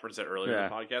going to reference it earlier in the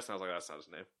podcast, and I was like, that's not his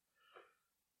name.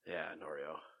 Yeah,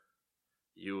 Norio.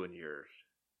 You and your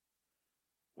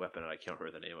weapon I can't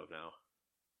remember the name of now.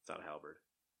 It's not a halberd.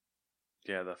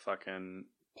 Yeah, the fucking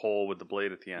pole with the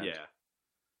blade at the end. Yeah.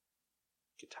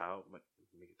 Gitao?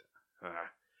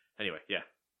 Anyway, yeah.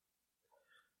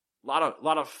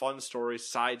 Lot of fun stories.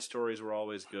 Side stories were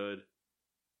always good.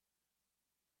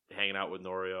 Hanging out with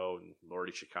Norio and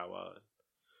Lord Ishikawa and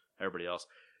everybody else.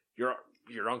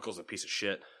 Your uncle's a piece of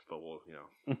shit, but we'll,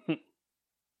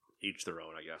 each their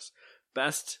own, I guess.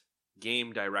 Best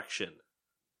game direction.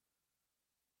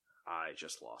 I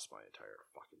just lost my entire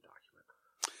fucking document.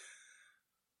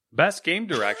 Best game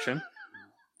direction.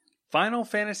 Final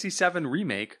Fantasy VII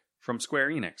Remake from Square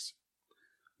Enix.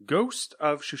 Ghost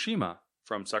of Tsushima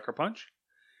from Sucker Punch.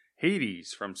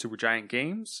 Hades from Supergiant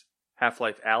Games.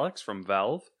 Half-Life Alyx from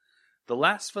Valve. The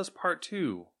Last of Us Part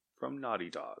 2 from Naughty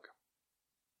Dog.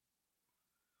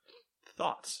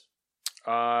 Thoughts?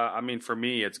 I mean, for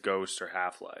me, it's Ghost or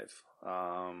Half-Life.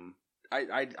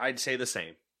 I'd say the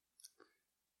same.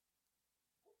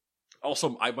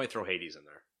 Also, I might throw Hades in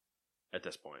there at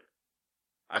this point.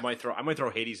 I might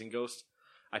throw Hades and Ghost.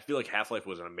 I feel like Half-Life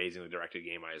was an amazingly directed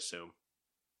game, I assume,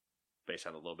 based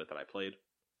on a little bit that I played.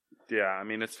 Yeah, I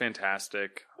mean, it's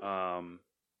fantastic. I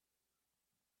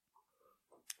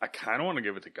kind of want to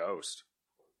give it to Ghost.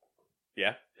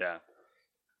 Yeah? Yeah.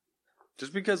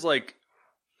 Just because,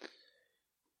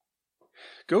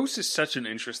 Ghost is such an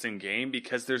interesting game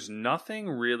because there's nothing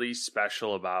really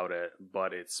special about it,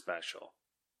 but it's special.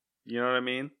 You know what I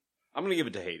mean? I'm going to give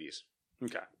it to Hades.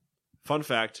 Okay. Fun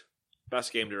fact,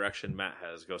 best game direction, Matt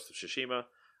has Ghost of Tsushima.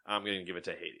 I'm going to give it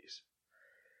to Hades.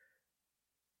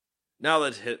 Now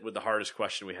let's hit with the hardest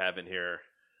question we have in here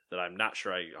that I'm not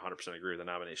sure I 100% agree with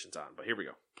the nominations on, but here we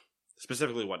go.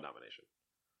 Specifically, what nomination?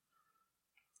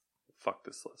 Fuck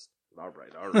this list. All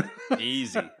right.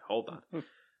 Easy. Hold on.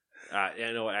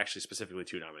 I know actually specifically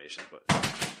 2 nominations, but...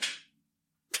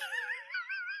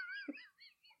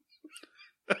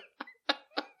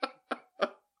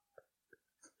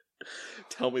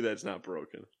 Tell me that's not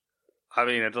broken. I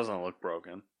mean, it doesn't look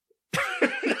broken.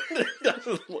 It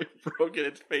doesn't look broken.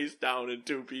 It's face down in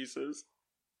 2 pieces.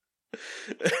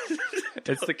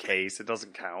 It's the case. It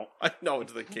doesn't count. I know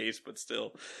it's the case, but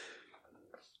still.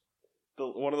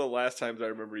 One of the last times I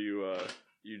remember you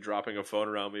dropping a phone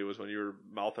around me was when you were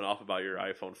mouthing off about your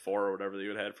iPhone 4 or whatever that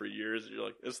you had for years. And you're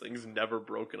like, this thing's never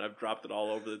broken. I've dropped it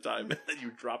all over the time. And then you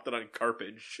dropped it on carpet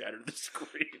and shattered the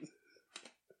screen.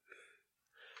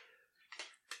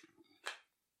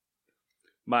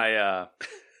 My,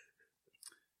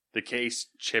 the case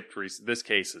chipped this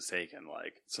case has taken,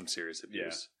 some serious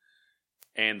abuse.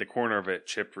 Yeah. And the corner of it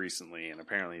chipped recently, and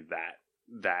apparently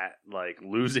that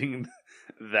losing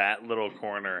that little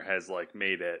corner has,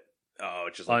 made it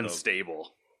just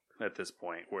unstable at this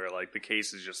point, where, the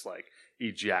case is just,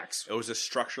 ejects. It was a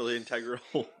structurally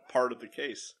integral part of the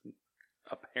case.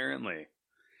 Apparently.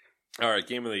 All right,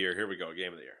 Game of the Year. Here we go,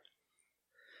 Game of the Year.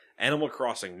 Animal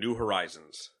Crossing New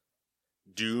Horizons.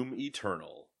 Doom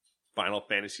Eternal, Final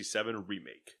Fantasy VII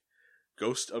Remake,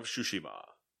 Ghost of Tsushima,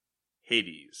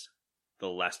 Hades, The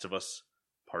Last of Us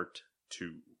Part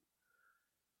 2.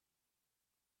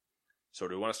 So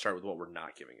do we want to start with what we're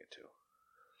not giving it to?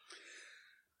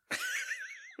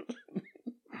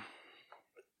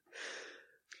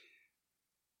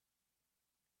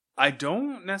 I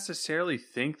don't necessarily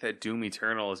think that Doom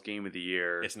Eternal is Game of the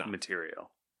Year it's not. Material.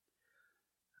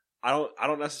 I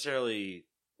don't necessarily...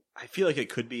 I feel like it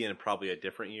could be in probably a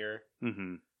different year.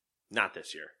 Mm-hmm. Not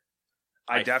this year.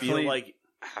 I definitely feel like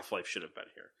Half-Life should have been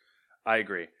here. I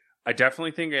agree. I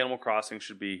definitely think Animal Crossing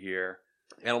should be here.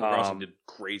 Animal Crossing did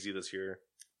crazy this year.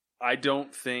 I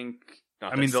don't think...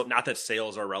 Not that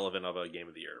sales are relevant of a Game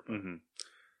of the Year. But.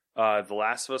 Mm-hmm. The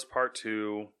Last of Us Part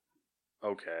 2,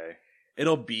 okay.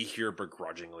 It'll be here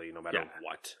begrudgingly no matter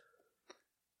what.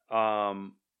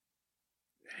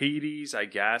 Hades, I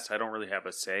guess. I don't really have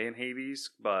a say in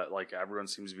Hades, but everyone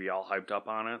seems to be all hyped up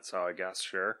on it, so I guess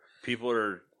sure. People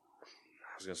are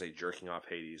was going to say jerking off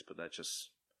Hades, but that's just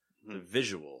the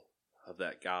visual of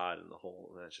that god and the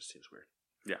whole, that just seems weird.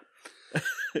 Yeah.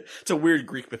 It's a weird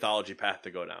Greek mythology path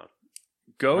to go down.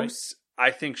 Ghosts, right?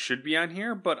 I think, should be on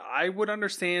here, but I would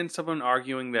understand someone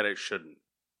arguing that it shouldn't.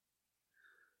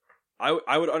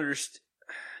 I would understand.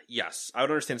 Yes, I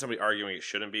would understand somebody arguing it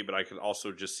shouldn't be, but I could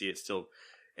also just see it still.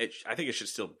 I think it should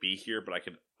still be here, but I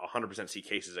could 100% see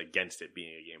cases against it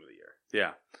being a game of the year.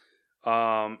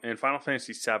 Yeah. And Final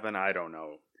Fantasy VII, I don't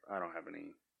know. I don't have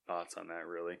any thoughts on that,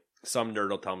 really. Some nerd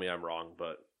will tell me I'm wrong,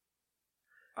 but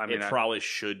I mean, it probably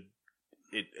should.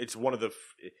 It's one of the.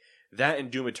 That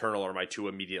and Doom Eternal are my two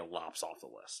immediate lops off the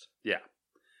list. Yeah.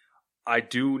 I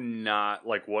do not,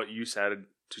 like what you said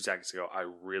 2 seconds ago, I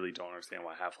really don't understand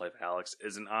why Half-Life Alyx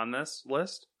isn't on this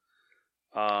list.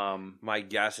 My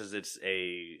guess is it's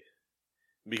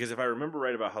because if I remember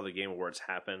right about how the Game Awards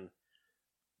happen,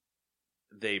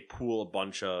 they pool a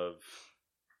bunch of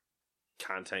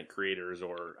content creators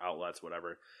or outlets,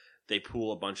 whatever. They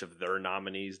pool a bunch of their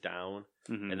nominees down,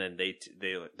 and then they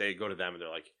go to them and they're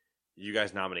like, "You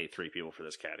guys nominate 3 people for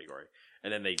this category,"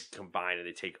 and then they combine and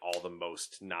they take all the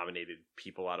most nominated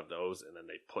people out of those, and then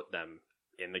they put them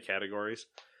in the categories.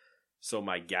 So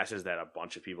my guess is that a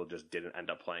bunch of people just didn't end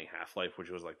up playing Half-Life, which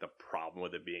was like the problem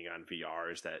with it being on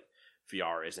VR, is that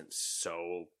VR isn't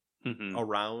so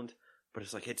around. But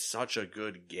it's like, it's such a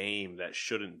good game that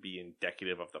shouldn't be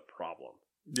indicative of the problem.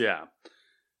 Yeah.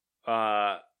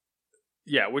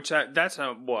 Yeah, which that's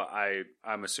what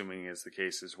I'm assuming is the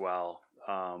case as well.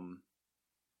 I'm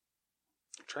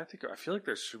trying to think. I feel like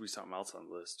there should be something else on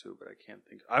the list too, but I can't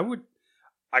think.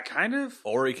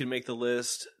 Ori can make the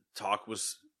list. Talk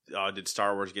was... did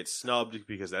Star Wars get snubbed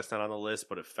because that's not on the list,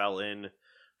 but it fell in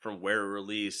from where it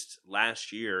released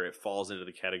last year. It falls into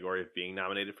the category of being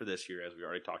nominated for this year, as we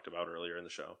already talked about earlier in the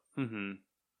show. Mm-hmm. I didn't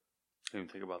even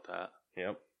think about that.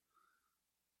 Yep.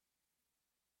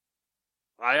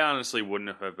 I honestly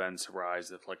wouldn't have been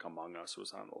surprised if like Among Us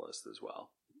was on the list as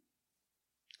well.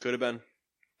 Could have been.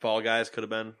 Fall Guys could have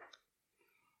been.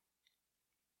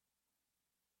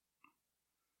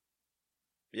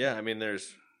 Yeah, I mean,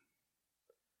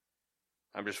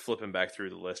 I'm just flipping back through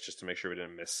the list just to make sure we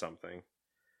didn't miss something.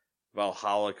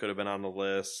 Valhalla could have been on the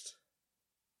list.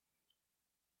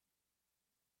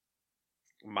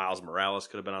 Miles Morales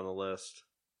could have been on the list.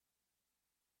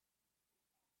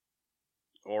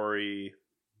 Ori,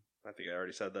 I think I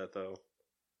already said that though.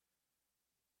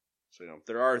 So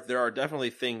there are definitely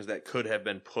things that could have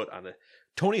been put on the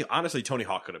Tony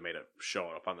Hawk could have made it show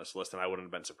up on this list, and I wouldn't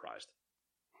have been surprised.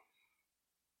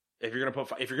 If you're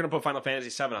gonna put Final Fantasy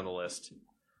VII on the list,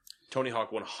 Tony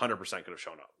Hawk 100% could have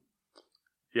shown up.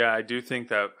 Yeah, I do think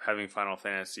that having Final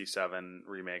Fantasy VII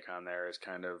Remake on there is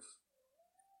kind of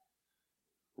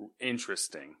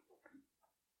interesting.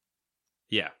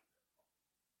 Yeah.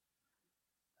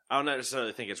 I don't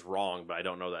necessarily think it's wrong, but I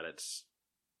don't know that it's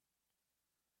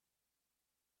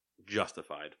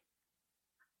justified.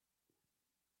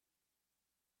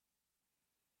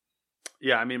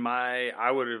 Yeah, I mean,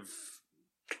 I would have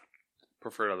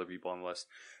preferred other people on the list.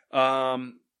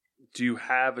 Do you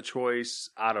have a choice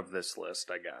out of this list,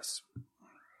 I guess?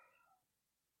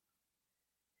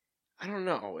 I don't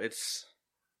know.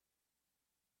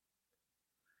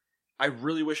 I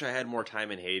really wish I had more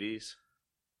time in Hades.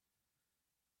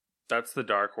 That's the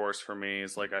dark horse for me.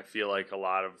 Is like, I feel like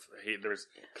there's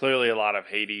clearly a lot of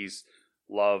Hades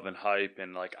love and hype,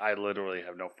 and like I literally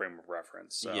have no frame of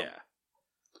reference. So. Yeah.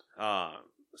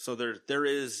 So there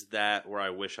is that where I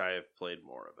wish I had played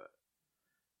more of it.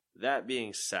 That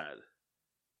being said,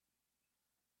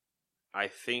 I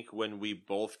think when we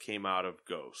both came out of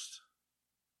Ghost,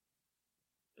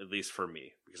 at least for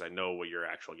me, because I know what your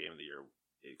actual game of the year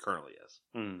it currently is.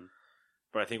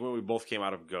 But I think when we both came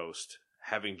out of Ghost,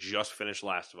 having just finished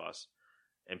Last of Us,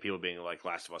 and people being like,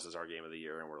 Last of Us is our game of the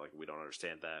year, and we're like, we don't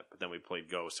understand that. But then we played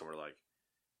Ghost, and we're like,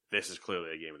 this is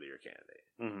clearly a game of the year candidate.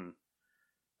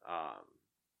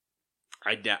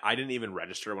 I didn't even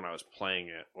register when I was playing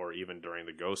it, or even during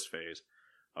the Ghost phase,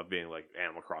 of being like,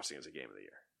 Animal Crossing is a game of the year.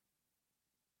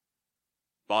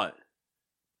 But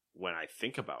when I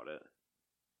think about it,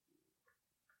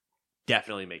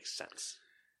 definitely makes sense.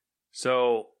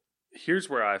 So here's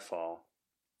where I fall.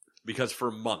 Because for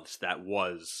months, that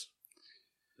was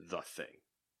the thing.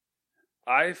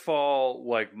 I fall,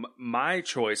 like, my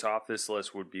choice off this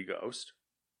list would be Ghost.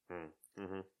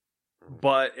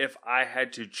 But if I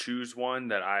had to choose one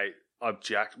that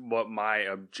what my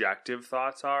objective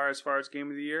thoughts are as far as game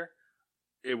of the year,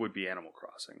 it would be Animal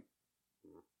Crossing.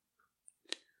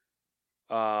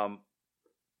 I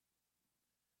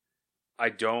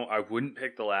wouldn't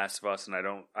pick The Last of Us, and I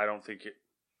don't think it.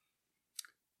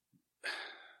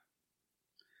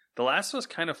 The Last of Us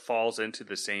kind of falls into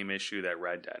the same issue that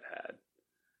Red Dead had,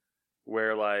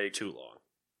 where like Too long.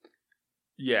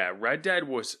 Yeah, Red Dead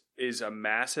is a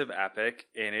massive epic,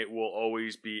 and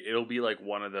it'll be like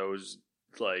one of those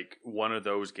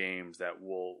games that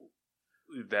will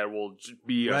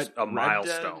be a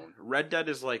milestone. Red Dead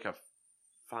is like a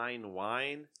fine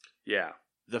wine. Yeah.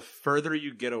 The further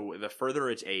you get away, the further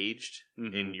it's aged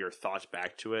Mhm. in your thoughts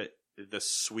back to it, the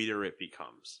sweeter it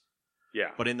becomes.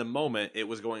 Yeah. But in the moment, it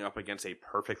was going up against a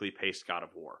perfectly paced God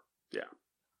of War. Yeah.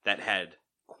 That had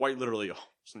quite literally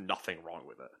nothing wrong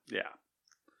with it. Yeah.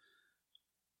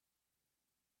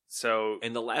 So,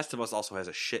 And The Last of Us also has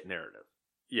a shit narrative.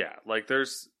 yeah, like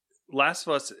there's Last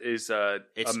of Us is a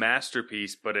It's-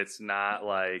 masterpiece, but it's not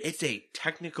like It's a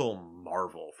technical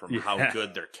marvel from Yeah. how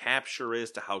good their capture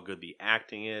is to how good the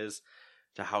acting is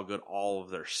to how good all of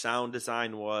their sound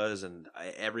design was and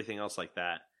everything else like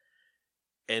that.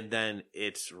 And then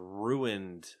it's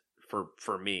ruined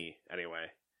for me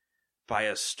anyway by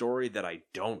a story that I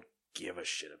don't give a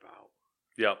shit about.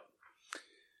 Yep.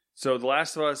 So The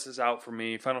Last of Us is out for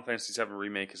me. Final Fantasy VII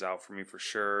Remake is out for me for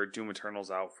sure. Doom Eternal's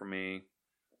out for me.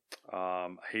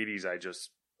 Hades, I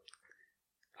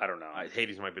don't know.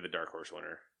 Hades might be the dark horse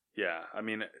winner. Yeah, I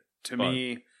mean, to But-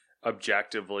 me,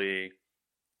 objectively,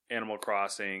 Animal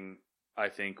Crossing, I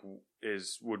think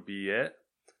would be it.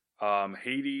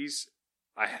 Hades,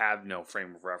 I have no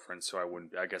frame of reference, so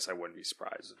I guess I wouldn't be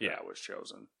surprised if that was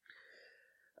chosen.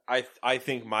 I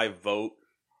think my vote.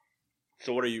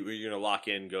 So what are you going to lock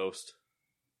in, Ghost?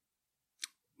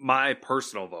 My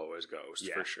personal vote is Ghost,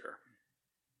 Yeah. for sure.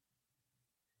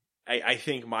 I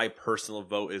think my personal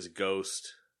vote is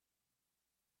Ghost,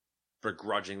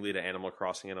 begrudgingly to Animal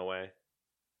Crossing in a way.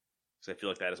 Because I feel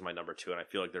like that is my number 2, and I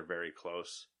feel like they're very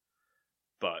close.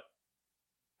 But,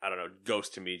 I don't know,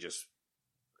 Ghost to me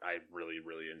I really,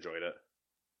 really enjoyed it.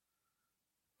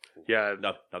 Yeah,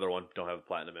 Another one, don't have a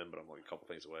platinum in, but I'm like a couple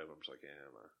things away, but I'm just like, yeah,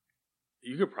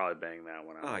 you could probably bang that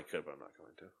one out. I could, but I'm not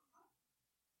going to.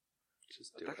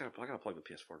 Just do I it. gotta plug the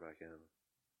PS4 back in.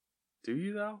 Do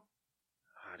you, though?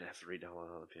 I'd have to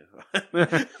re-download on the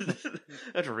PS5.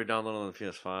 I have to re-download on the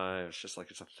PS5. It's just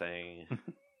like it's a thing.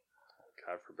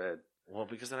 God forbid. Well,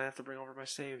 because then I have to bring over my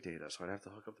save data, so I'd have to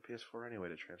hook up the PS4 anyway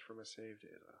to transfer my save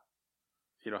data.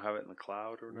 You don't have it in the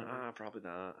cloud or whatever? Nah, probably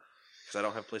not. Because I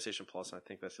don't have PlayStation Plus, and I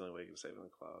think that's the only way you can save it in the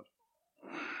cloud.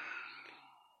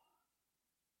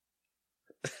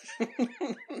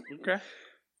 Okay.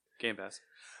 Game Pass.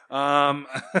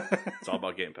 It's all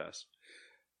about Game Pass.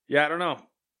 Yeah, I don't know.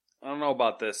 I don't know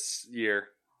about this year.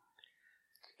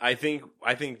 I think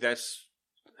this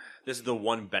is the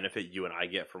one benefit you and I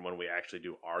get from when we actually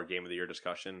do our Game of the Year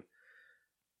discussion.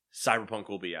 Cyberpunk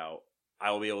will be out.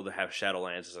 I will be able to have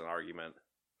Shadowlands as an argument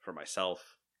for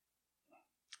myself.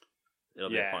 It'll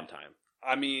be a fun time.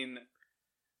 I mean,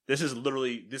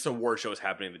 This award show is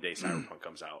happening the day Cyberpunk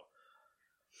comes out.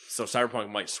 So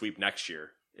Cyberpunk might sweep next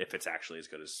year if it's actually as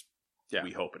good as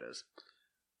we hope it is.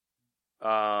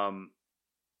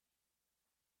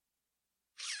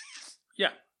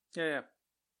 Yeah.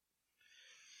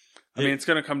 I mean, it's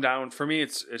going to come down for me.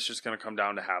 It's just going to come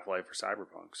down to Half-Life or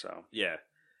Cyberpunk. So Yeah.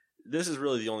 This is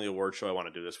really the only award show I want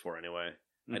to do this for anyway.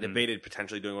 I Mhm. debated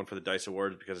potentially doing one for the DICE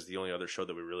Awards because it's the only other show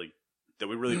that we really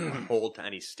hold to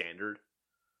any standard.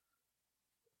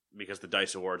 Because the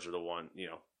DICE Awards are the one,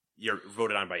 you're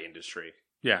voted on by industry.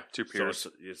 yeah, two peers.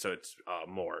 So it's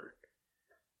more.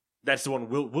 That's the one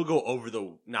we'll go over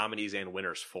the nominees and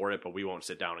winners for it, but we won't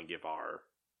sit down and give our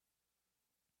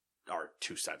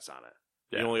 2 cents on it.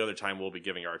 The Yeah. only other time we'll be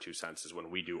giving our 2 cents is when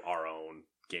we do our own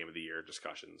Game of the Year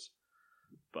discussions.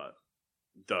 But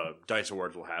the DICE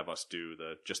Awards will have us do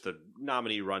the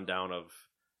nominee rundown of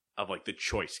like the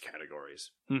choice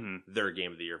categories. Mm-hmm. Their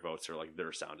Game of the Year votes are like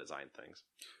their sound design things.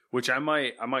 Which I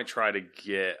might try to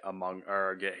get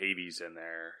get Hades in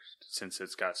there since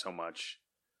it's got so much.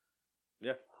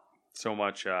 Yeah. So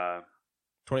much.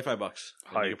 $25.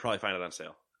 And Hype. you can probably find it on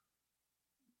sale.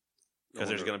 Because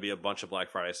there's going to be a bunch of Black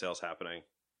Friday sales happening.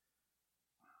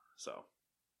 So,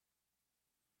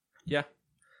 yeah,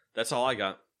 that's all I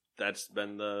got. That's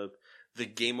been the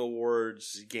Game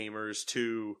Awards Gamers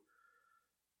 2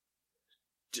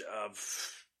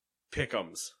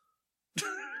 pick'ems. I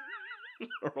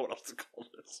don't know what else to call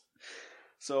this.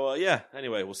 So, yeah,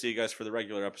 anyway, we'll see you guys for the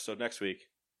regular episode next week.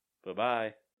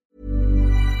 Bye-bye.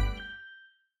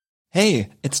 Hey,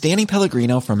 it's Danny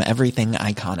Pellegrino from Everything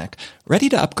Iconic. Ready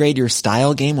to upgrade your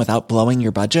style game without blowing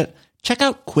your budget? Check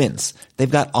out Quince. They've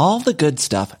got all the good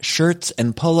stuff, shirts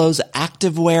and polos,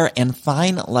 activewear, and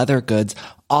fine leather goods,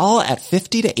 all at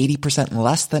 50 to 80%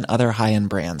 less than other high-end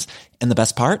brands. And the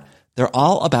best part? They're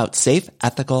all about safe,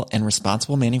 ethical, and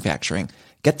responsible manufacturing.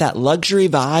 Get that luxury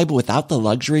vibe without the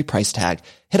luxury price tag.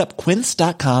 Hit up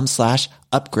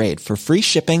quince.com/upgrade for free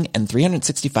shipping and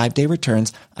 365-day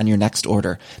returns on your next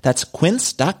order. That's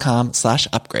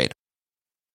quince.com/upgrade.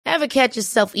 Ever catch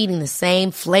yourself eating the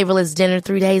same flavorless dinner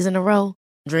 3 days in a row?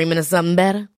 Dreaming of something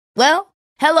better? Well,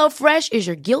 HelloFresh is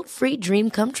your guilt-free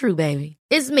dream come true, baby.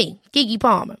 It's me, Keke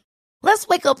Palmer. Let's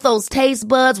wake up those taste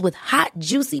buds with hot,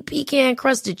 juicy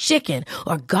pecan-crusted chicken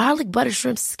or garlic butter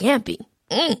shrimp scampi.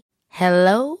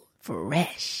 Hello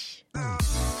Fresh.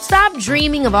 Stop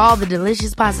dreaming of all the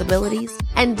delicious possibilities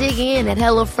and dig in at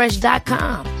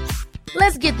HelloFresh.com.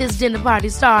 Let's get this dinner party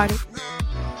started.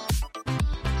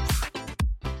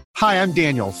 Hi, I'm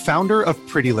Daniel, founder of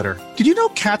Pretty Litter. Did you know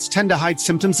cats tend to hide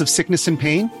symptoms of sickness and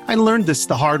pain? I learned this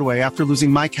the hard way after losing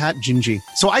my cat, Gingy.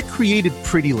 So I created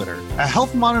Pretty Litter, a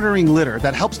health monitoring litter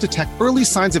that helps detect early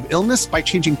signs of illness by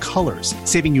changing colors,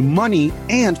 saving you money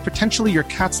and potentially your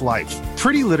cat's life.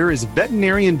 Pretty Litter is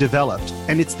veterinarian developed,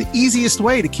 and it's the easiest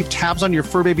way to keep tabs on your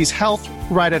fur baby's health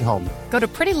right at home. Go to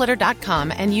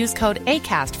prettylitter.com and use code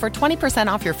ACAST for 20%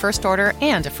 off your first order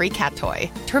and a free cat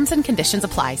toy. Terms and conditions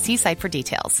apply. See site for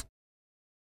details.